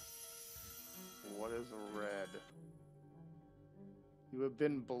 What is red? You have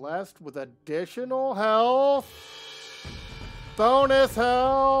been blessed with additional health. Bonus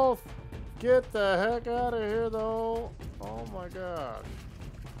health. Get the heck out of here, though. Oh my gosh.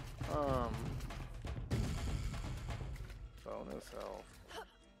 Bonus health.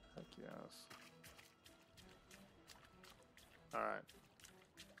 Heck yes. Alright.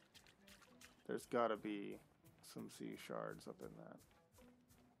 There's gotta be some sea shards up in that.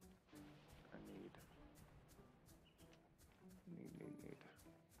 I need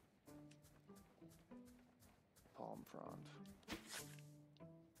front.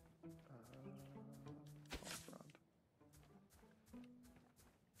 Front.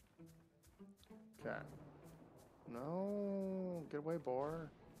 Okay. No, get away,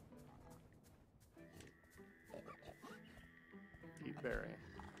 boar. Eat berry.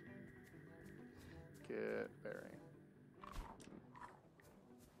 Get berry.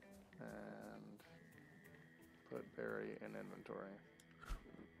 And put berry in inventory.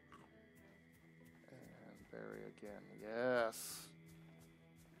 And berry again. Yes.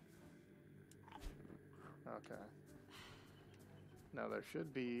 Okay. Now there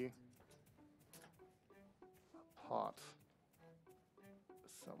should be a pot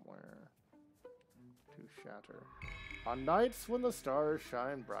somewhere to shatter. On nights when the stars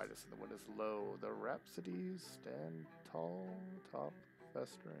shine brightest and the wind is low, the rhapsodies stand tall, top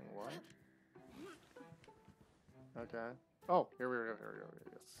festering what? Okay. Oh, here we go.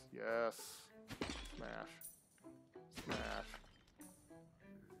 Yes. Yes. Smash. Smash.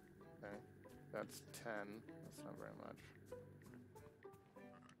 Okay. That's 10. That's not very much.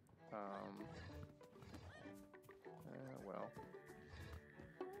 Well.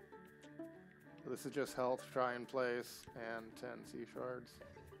 This is just health, try and place, and 10 sea shards.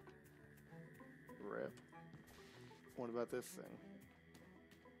 Rip. What about this thing?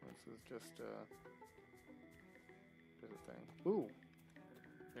 This is just a thing. Ooh.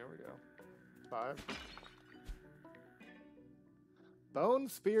 There we go. 5. Bone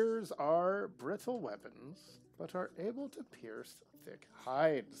spears are brittle weapons, but are able to pierce thick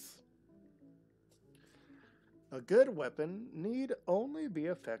hides. A good weapon need only be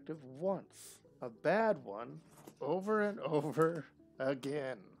effective once. A bad one, over and over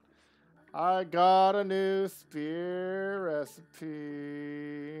again. I got a new spear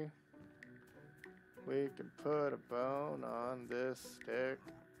recipe. We can put a bone on this stick.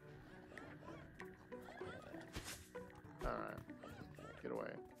 Alright. Get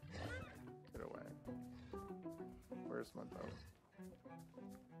away. Get away. Where's my bow?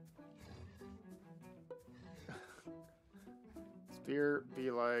 Spear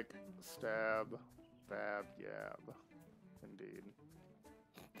be like stab, bab, yab. Indeed.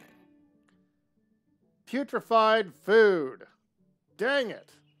 Putrefied food. Dang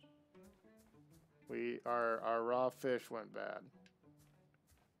it. Our raw fish went bad.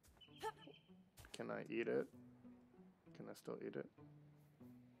 Can I eat it? Can I still eat it?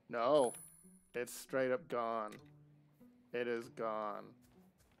 No. It's straight up gone. It is gone.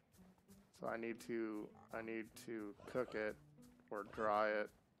 So I need to cook it or dry it.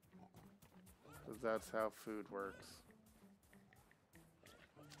 Because that's how food works.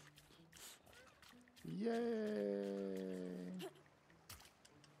 Yay!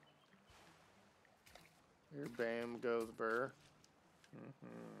 Here, bam goes burr.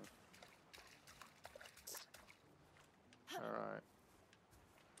 Alright.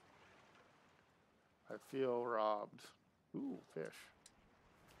 I feel robbed. Ooh, fish.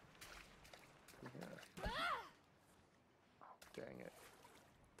 Come here. Oh, dang it.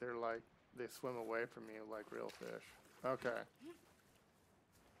 They're like, they swim away from you like real fish. Okay.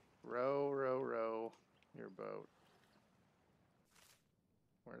 Row, row, row your boat.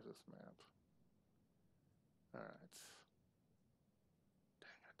 Where's this map? Alright.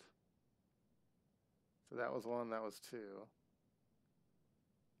 Dang it. So that was 1, that was 2.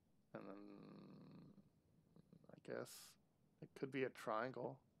 And then I guess it could be a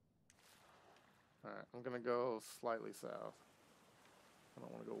triangle. Alright, I'm gonna go slightly south. I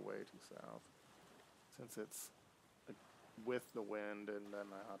don't want to go way too south. Since it's with the wind, and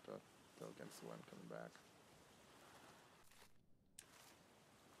then I have to go against the wind coming back.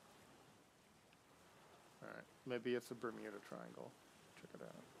 Alright, maybe it's a Bermuda Triangle. Check it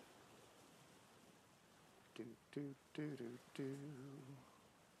out. Do, do, do, do, do.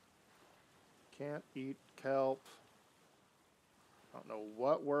 Can't eat kelp. I don't know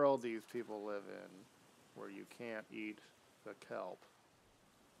what world these people live in where you can't eat the kelp.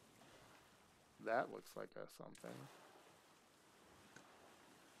 That looks like a something.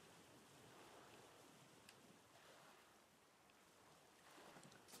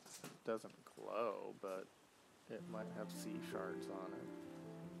 It doesn't glow, but it might have sea shards on it.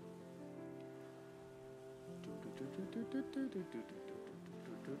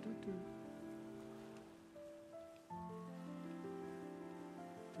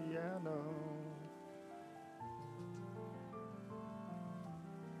 Piano.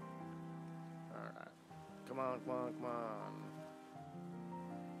 Alright. Come on, come on, come on.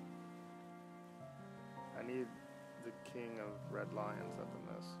 I need the king of red lions up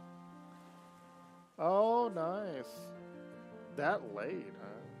in this. Oh, nice. That late,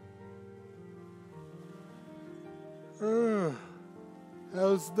 huh?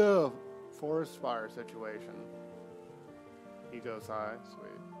 How's the forest fire situation? He goes high.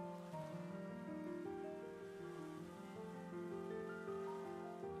 Sweet.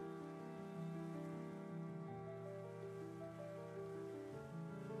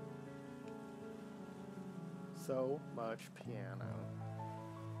 So much piano.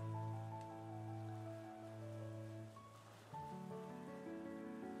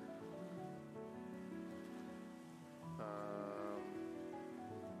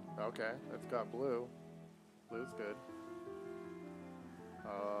 Okay, it's got blue. Blue's good.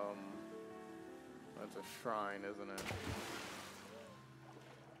 That's a shrine, isn't it?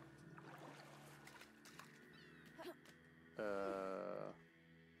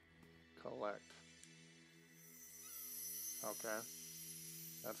 Collect. Okay,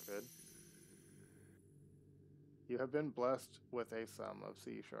 that's good. You have been blessed with a sum of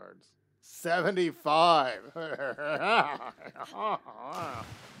sea shards. 75!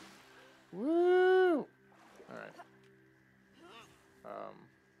 Woo! Alright.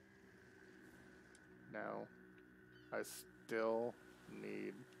 Now, I still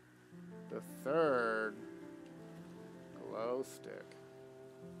need the third glow stick.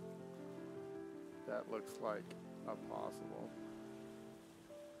 That looks like a possible.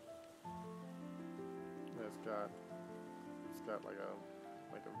 It's got like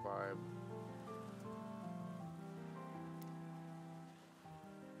a vibe.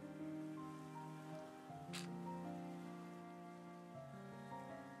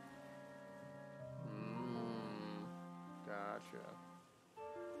 Gotcha.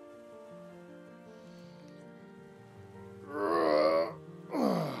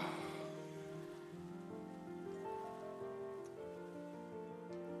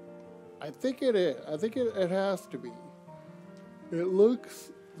 I think it is. I think it has to be. It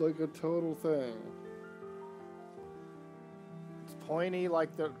looks like a total thing. It's pointy, like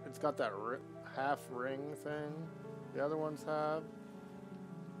it's got that half ring thing the other ones have.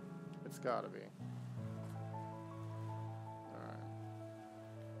 It's gotta be.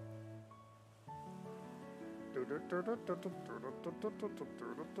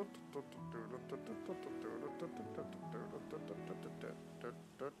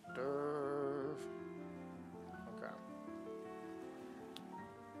 Okay.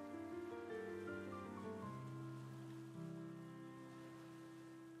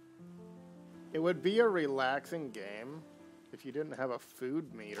 It would be a relaxing game if you didn't have a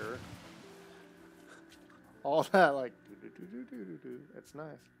food meter. All that like it's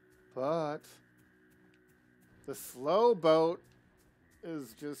nice. But the slow boat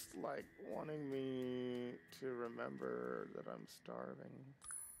is just like wanting me to remember that I'm starving.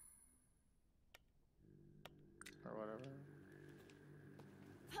 Or whatever.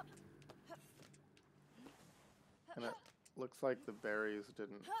 And it looks like the berries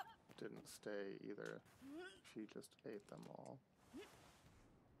didn't stay either. She just ate them all.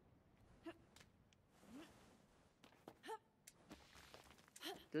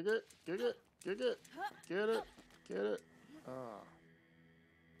 Get it, get it, get it, get it, get it. Ah.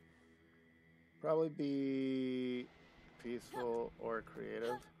 Probably be peaceful or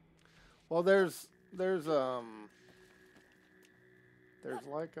creative. Well, there's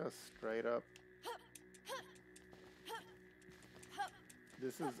like a straight up.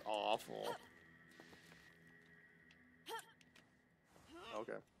 This is awful.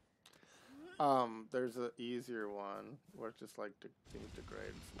 Okay. There's an easier one where it's just like things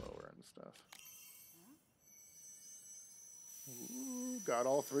degrade slower and stuff. Ooh, got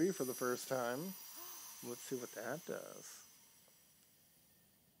all three for the first time. Let's see what that does.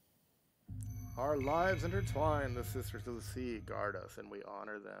 Our lives intertwine. The sisters of the sea guard us, and we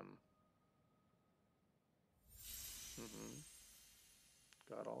honor them.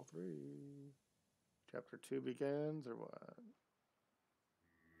 Got all three. Chapter 2 begins, or what?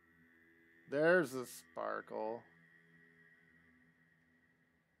 There's a sparkle.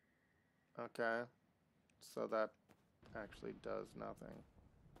 Okay. So that actually does nothing.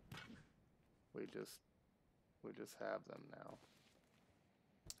 We just have them now.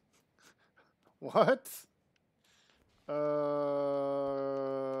 What?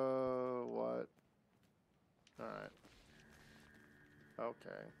 What? Alright.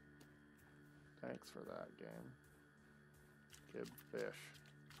 Okay. Thanks for that game. Good fish.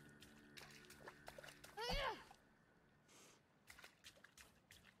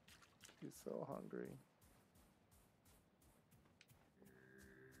 She's so hungry.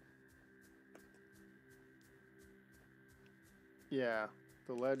 Yeah,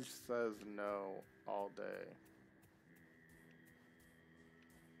 the ledge says no all day.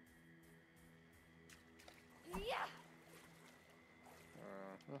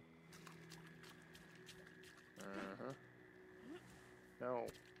 Uh-huh. No.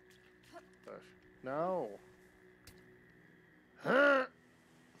 Push. No! Huh! Alright.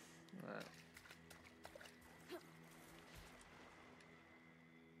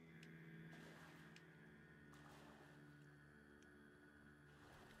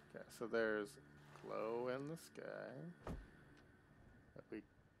 Okay, so there's glow in the sky that we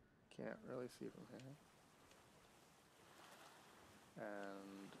can't really see from here.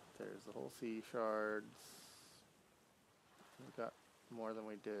 And there's the whole sea shards. We got more than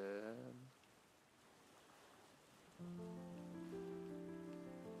we did.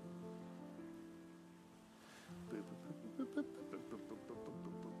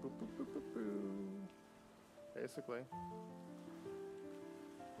 Basically.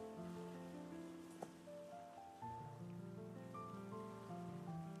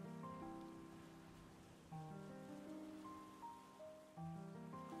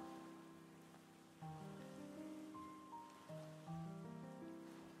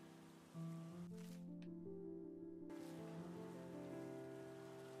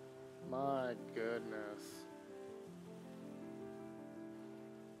 My goodness.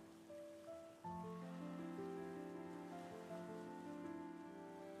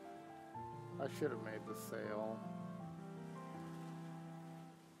 I should have made the sail.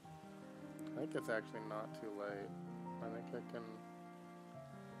 I think it's actually not too late. I think I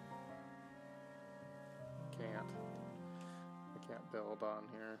can't build on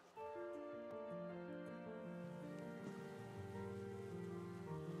here.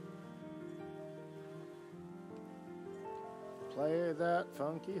 Play that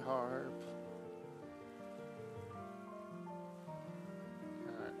funky harp.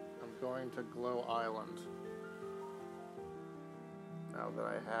 Alright, I'm going to Glow Island. Now that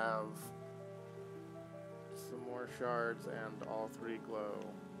I have some more shards and all 3 glow.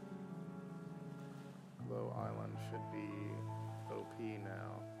 Glow Island should be OP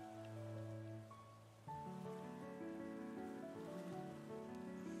now.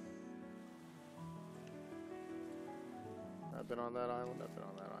 I've been on that island, I've been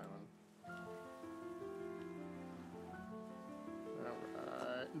on that island.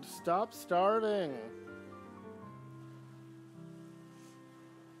 Alright, stop starting!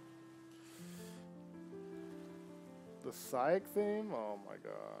 The psych theme? Oh my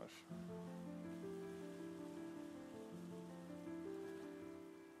gosh.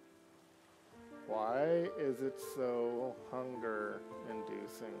 Why is it so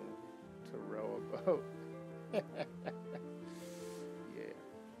hunger-inducing to row a boat? Yeah.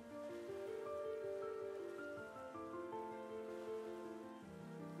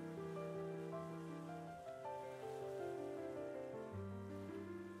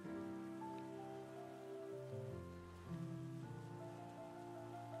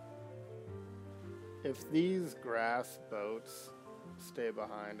 If these grass boats stay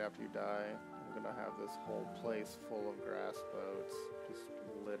behind after you die, I'm gonna have this whole place full of grass boats just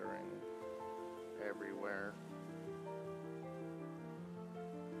littering everywhere.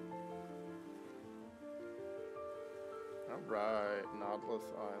 Alright, Nautilus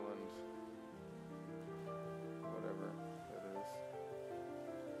Island. Whatever it is.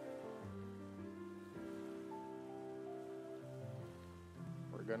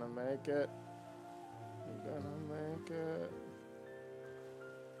 We're gonna make it. We're gonna make it.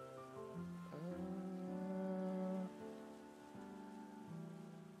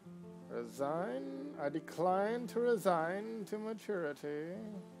 Resign? I decline to resign to maturity.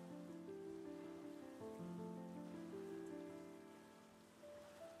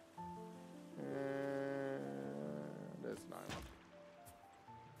 And it's 9.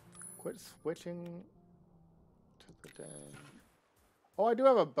 Quit switching to the day. Oh, I do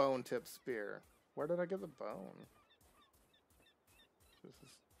have a bone tip spear. Where did I get the bone? This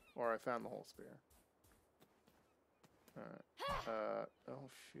is, or I found the whole spear. Alright. Oh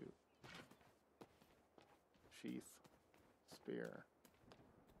shoot. Sheath. Spear.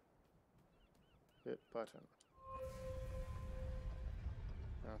 Hit button.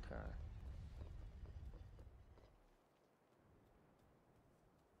 Okay.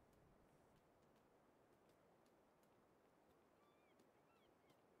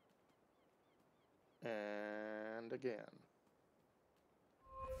 And again.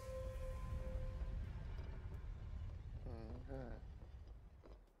 Okay.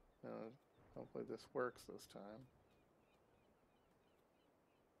 Hopefully this works this time.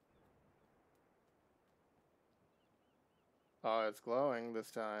 Oh, it's glowing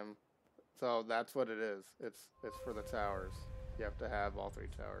this time. So that's what it is. It's for the towers. You have to have all 3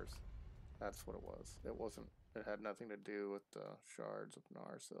 towers. That's what it was. It wasn't It had nothing to do with the shards of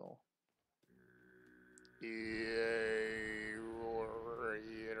Narsil.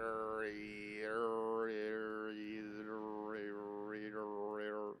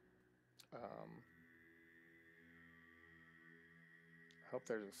 I hope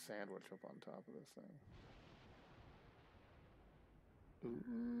there's a sandwich up on top of this thing.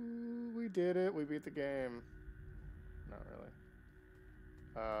 Ooh, we did it. We beat the game. Not really.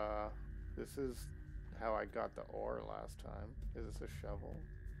 This is how I got the ore last time. Is this a shovel?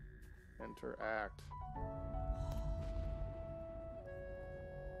 Interact.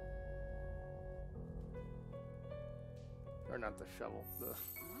 Or not the shovel, the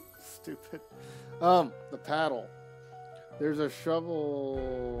stupid. The paddle. There's a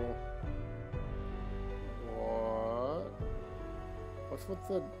shovel. What? What's with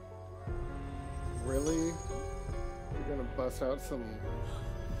the... Really? You're gonna bust out some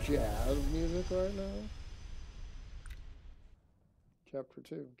jazz music right now? Chapter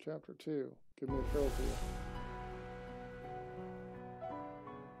 2. Chapter 2. Give me a trophy.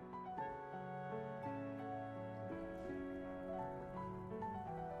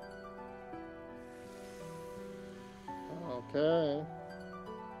 Okay.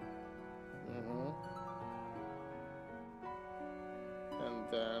 And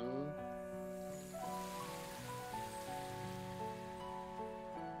then...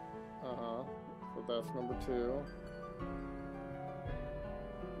 So that's number 2.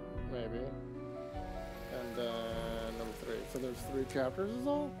 Maybe. And then number 3. So there's 3 chapters is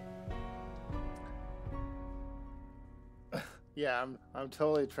all? Yeah, I'm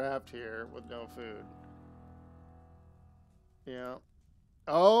totally trapped here with no food. Yeah.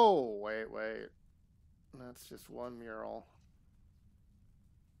 Oh, wait. That's just one mural.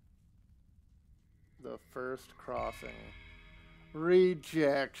 The first crossing.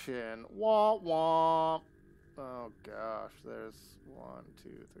 Rejection. Womp womp. Oh gosh, there's 1, 2,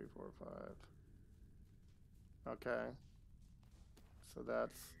 3, 4, 5. Okay. So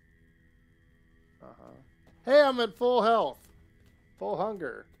that's... Hey, I'm at full health. Full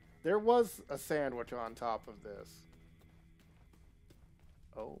hunger. There was a sandwich on top of this.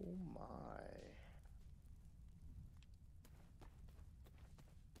 Oh my.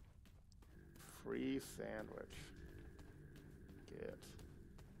 Free sandwich. Get.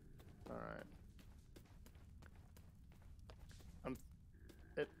 Alright.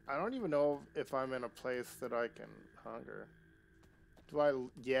 I don't even know if I'm in a place that I can hunger. Do I?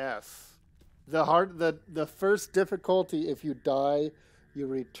 Yes. The first difficulty, if you die, you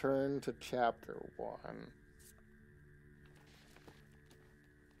return to chapter 1.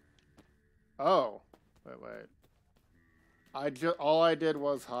 Oh, wait. All I did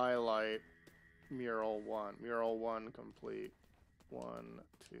was highlight mural 1. Mural 1 complete. 1,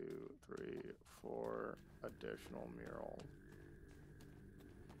 2, 3, 4 additional mural.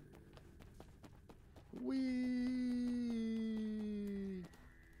 Whee!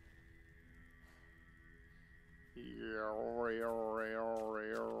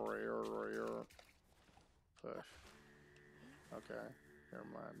 Push. Okay, never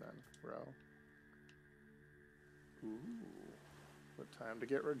mind then, bro. Ooh, what time to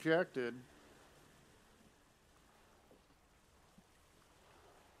get rejected?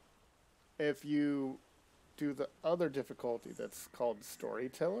 If you do the other difficulty that's called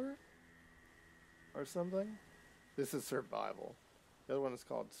Storyteller or something, this is survival. The other one is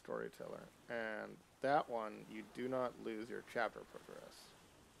called Storyteller, and that one you do not lose your chapter progress.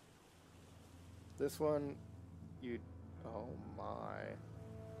 This one you... Oh my.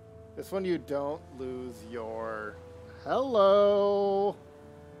 This one you don't lose your... Hello!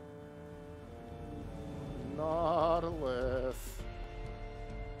 Nautilus.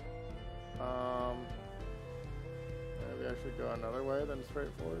 Maybe I should go another way than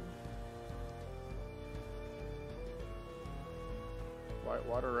straightforward.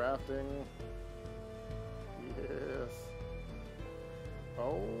 Whitewater rafting. Yes.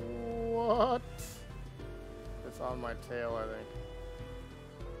 Oh, what? It's on my tail, I think.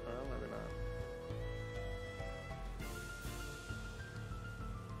 Oh, maybe not.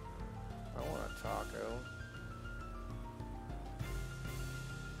 I want a taco.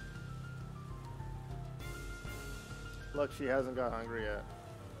 Look, she hasn't got hungry yet.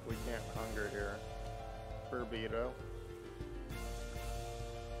 We can't hunger here. Burrito.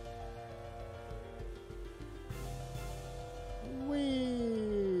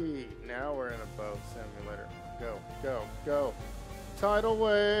 Whee! Now we're in a boat simulator. Go, go, go. Tidal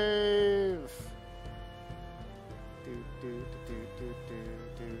wave! Do, do, do, do, do, do,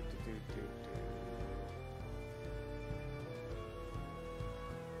 do, do, do, do.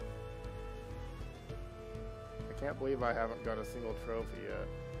 Can't believe I haven't got a single trophy yet.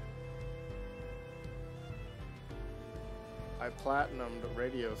 I platinumed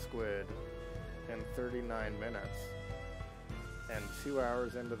Radio Squid in 39 minutes. And 2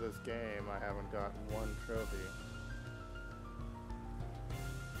 hours into this game, I haven't gotten one trophy.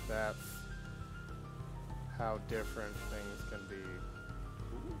 That's how different things can be.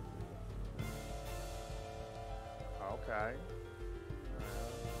 Okay.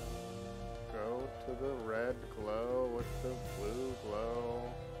 Go to the red glow with the blue glow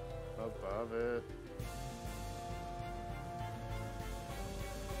above it.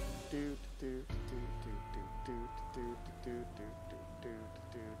 Do do do do do do do do do do do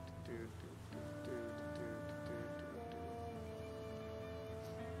do do do.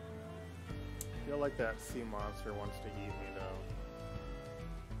 I feel like that sea monster wants to eat me though.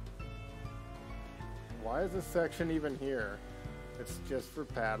 Why is this section even here? It's just for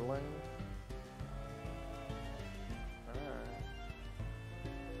paddling? Alright.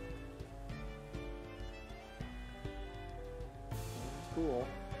 Cool.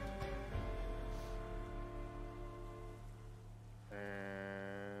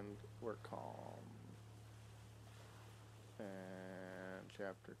 And we're calm. And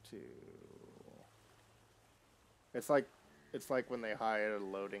chapter 2. It's like when they hide a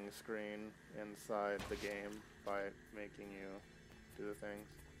loading screen inside the game by making you do the things.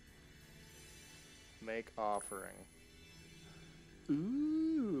 Make offering.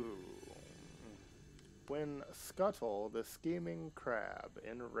 Ooh. When Scuttle, the scheming crab,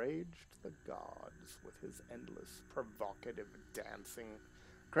 enraged the gods with his endless, provocative dancing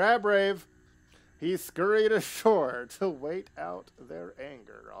crab rave, he scurried ashore to wait out their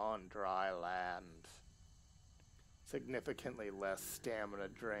anger on dry land. Significantly less stamina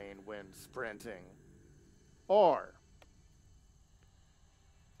drain when sprinting. Or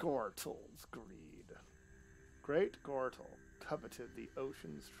Gortle's greed. Great Gortle coveted the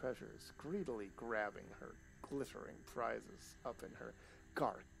ocean's treasures, greedily grabbing her glittering prizes up in her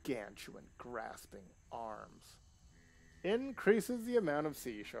gargantuan grasping arms. Increases the amount of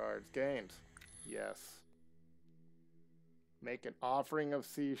sea shards gained. Yes. Make an offering of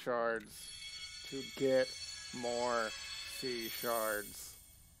sea shards to get more sea shards.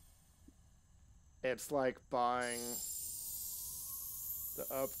 It's like buying the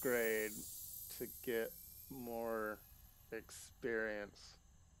upgrade to get more experience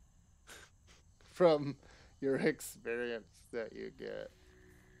from your experience that you get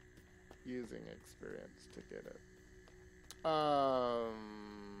using experience to get it.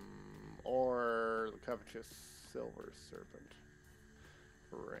 Or the covetous silver serpent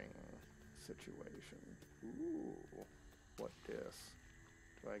ring situation. Ooh, what this?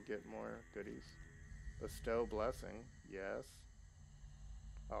 Do I get more goodies? Bestow blessing, yes.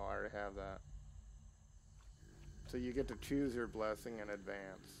 Oh, I already have that. So you get to choose your blessing in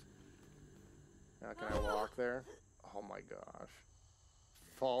advance. Now can I walk there? Oh my gosh.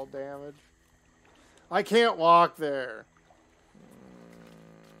 Fall damage? I can't walk there!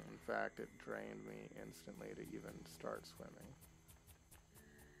 In fact, it drained me instantly to even start swimming.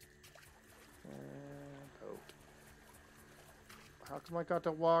 And boat. How come I got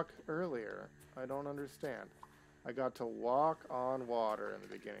to walk earlier? I don't understand. I got to walk on water in the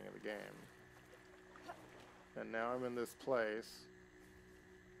beginning of the game. And now I'm in this place.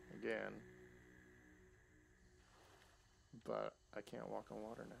 Again. But I can't walk on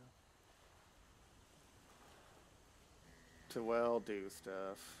water now. To well do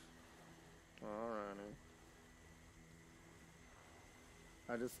stuff. Alrighty.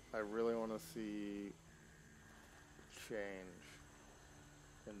 I really want to see change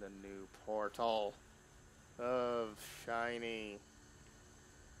in the new portal of shiny.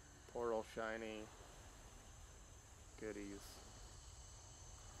 Portal shiny goodies.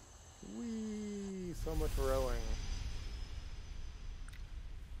 Whee! So much rowing.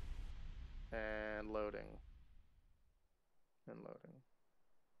 And loading. And loading.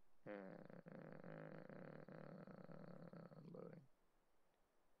 And loading.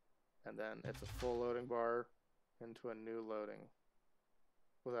 And then it's a full loading bar into a new loading.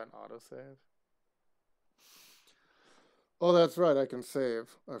 Was that an autosave? Oh, that's right, I can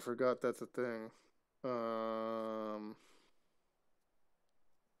save. I forgot that's a thing.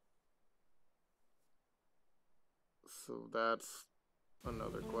 So that's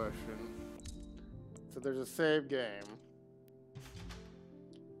another question. So there's a save game.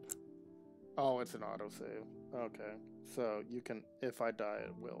 Oh, it's an autosave. Okay. So you can, if I die,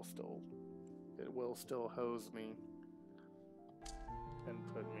 it will still hose me and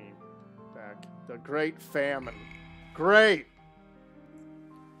put me back. The Great Famine. Great!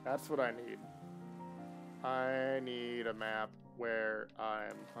 That's what I need. I need a map where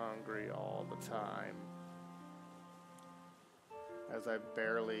I'm hungry all the time. As I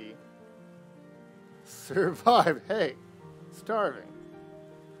barely survive. Hey, starving.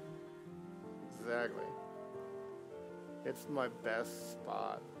 Exactly. It's my best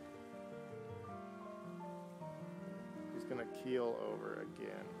spot. He's gonna keel over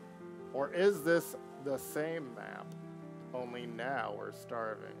again. Or is this the same map? Only now we're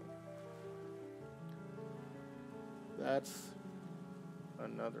starving. That's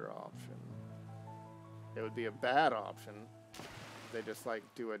another option. It would be a bad option. They just like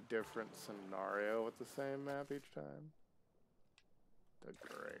do a different scenario with the same map each time. The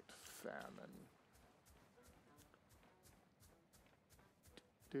Great Famine.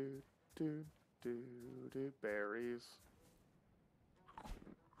 Do berries.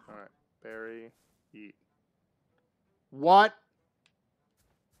 Alright, berry, eat. What?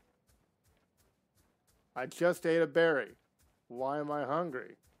 I just ate a berry. Why am I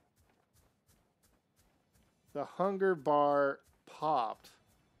hungry? The hunger bar popped.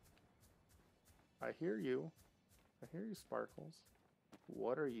 I hear you. I hear you, Sparkles.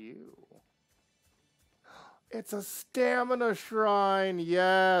 What are you? It's a stamina shrine.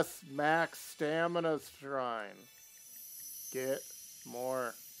 Yes, max stamina shrine. Get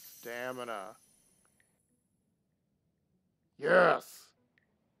more stamina. Yes.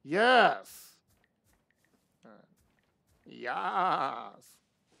 Yes. Yes.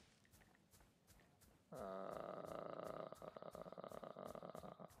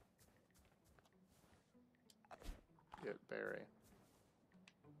 Get berry.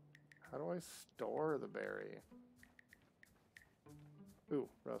 How do I store the berry? Ooh,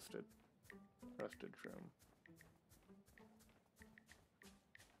 rusted. Rusted shroom.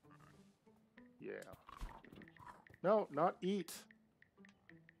 Yeah. No, not eat.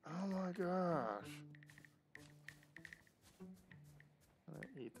 Oh my gosh. I'm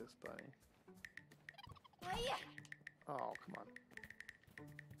gonna eat this bunny. Oh, come on.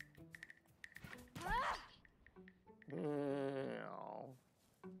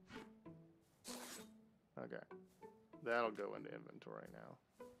 Okay. That'll go into inventory now.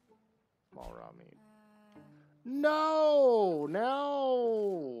 Small raw meat. No!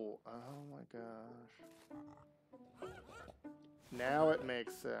 No! Oh my gosh. Now it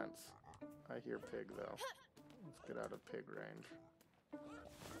makes sense. I hear pig though. Let's get out of pig range.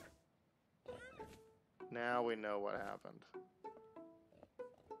 Now we know what happened.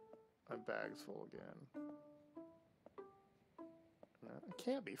 My bag's full again. No, it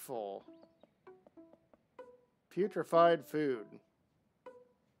can't be full. Putrefied food.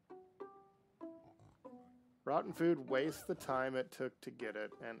 Rotten food wastes the time it took to get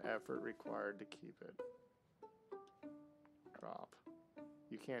it and effort required to keep it. Drop.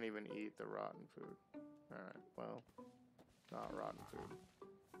 You can't even eat the rotten food. Alright, well, not rotten food.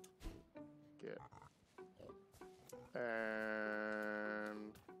 Get.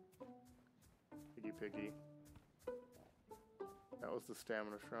 And piggy piggy. That was the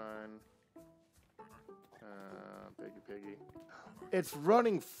stamina shrine. Piggy piggy. It's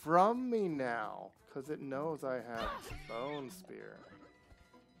running from me now because it knows I have bone spear.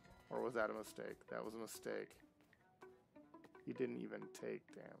 Or was that a mistake? That was a mistake. He didn't even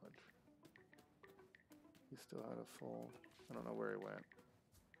take damage. He still had a full. I don't know where he went.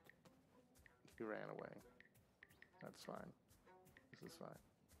 He ran away. That's fine. This is fine.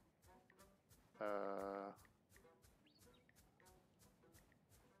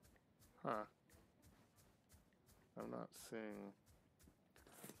 Huh. I'm not seeing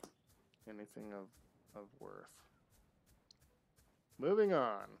anything of worth. Moving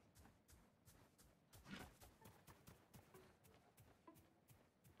on.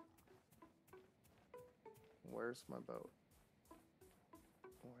 Where's my boat?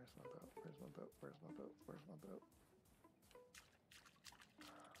 Where's my boat? Where's my boat? Where's my boat? Where's my boat?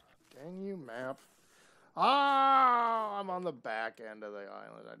 Dang you, map. Ah, I'm on the back end of the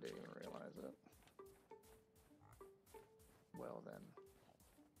island. I didn't even realize it. Well then.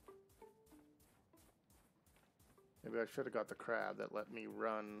 Maybe I should have got the crab that let me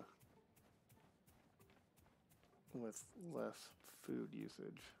run with less food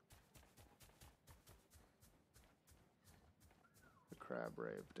usage. The crab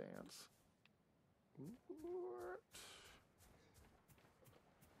rave dance. What?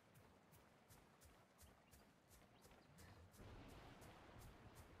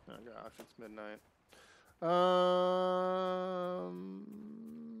 Oh gosh, it's midnight.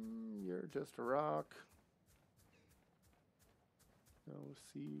 You're just a rock. No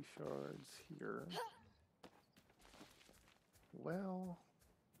sea shards here. Well,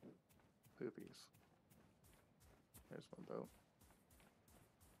 poopies. Here's my boat.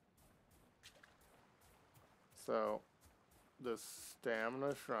 So, the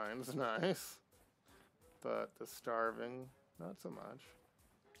stamina shrine's nice, but the starving, not so much.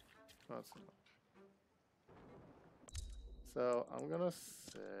 Not so much. So, I'm gonna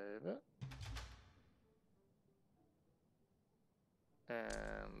save it.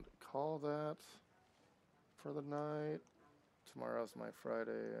 And call that for the night. Tomorrow's my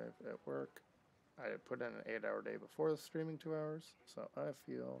Friday at work. I put in an 8-hour day before the streaming 2 hours, so I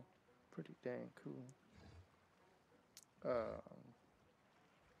feel pretty dang cool.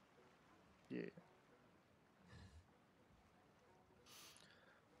 Yeah.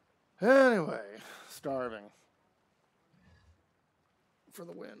 Anyway, starving for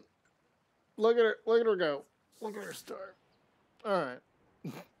the win. Look at her go. Look at her starve. All right.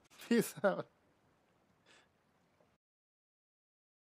 Peace out.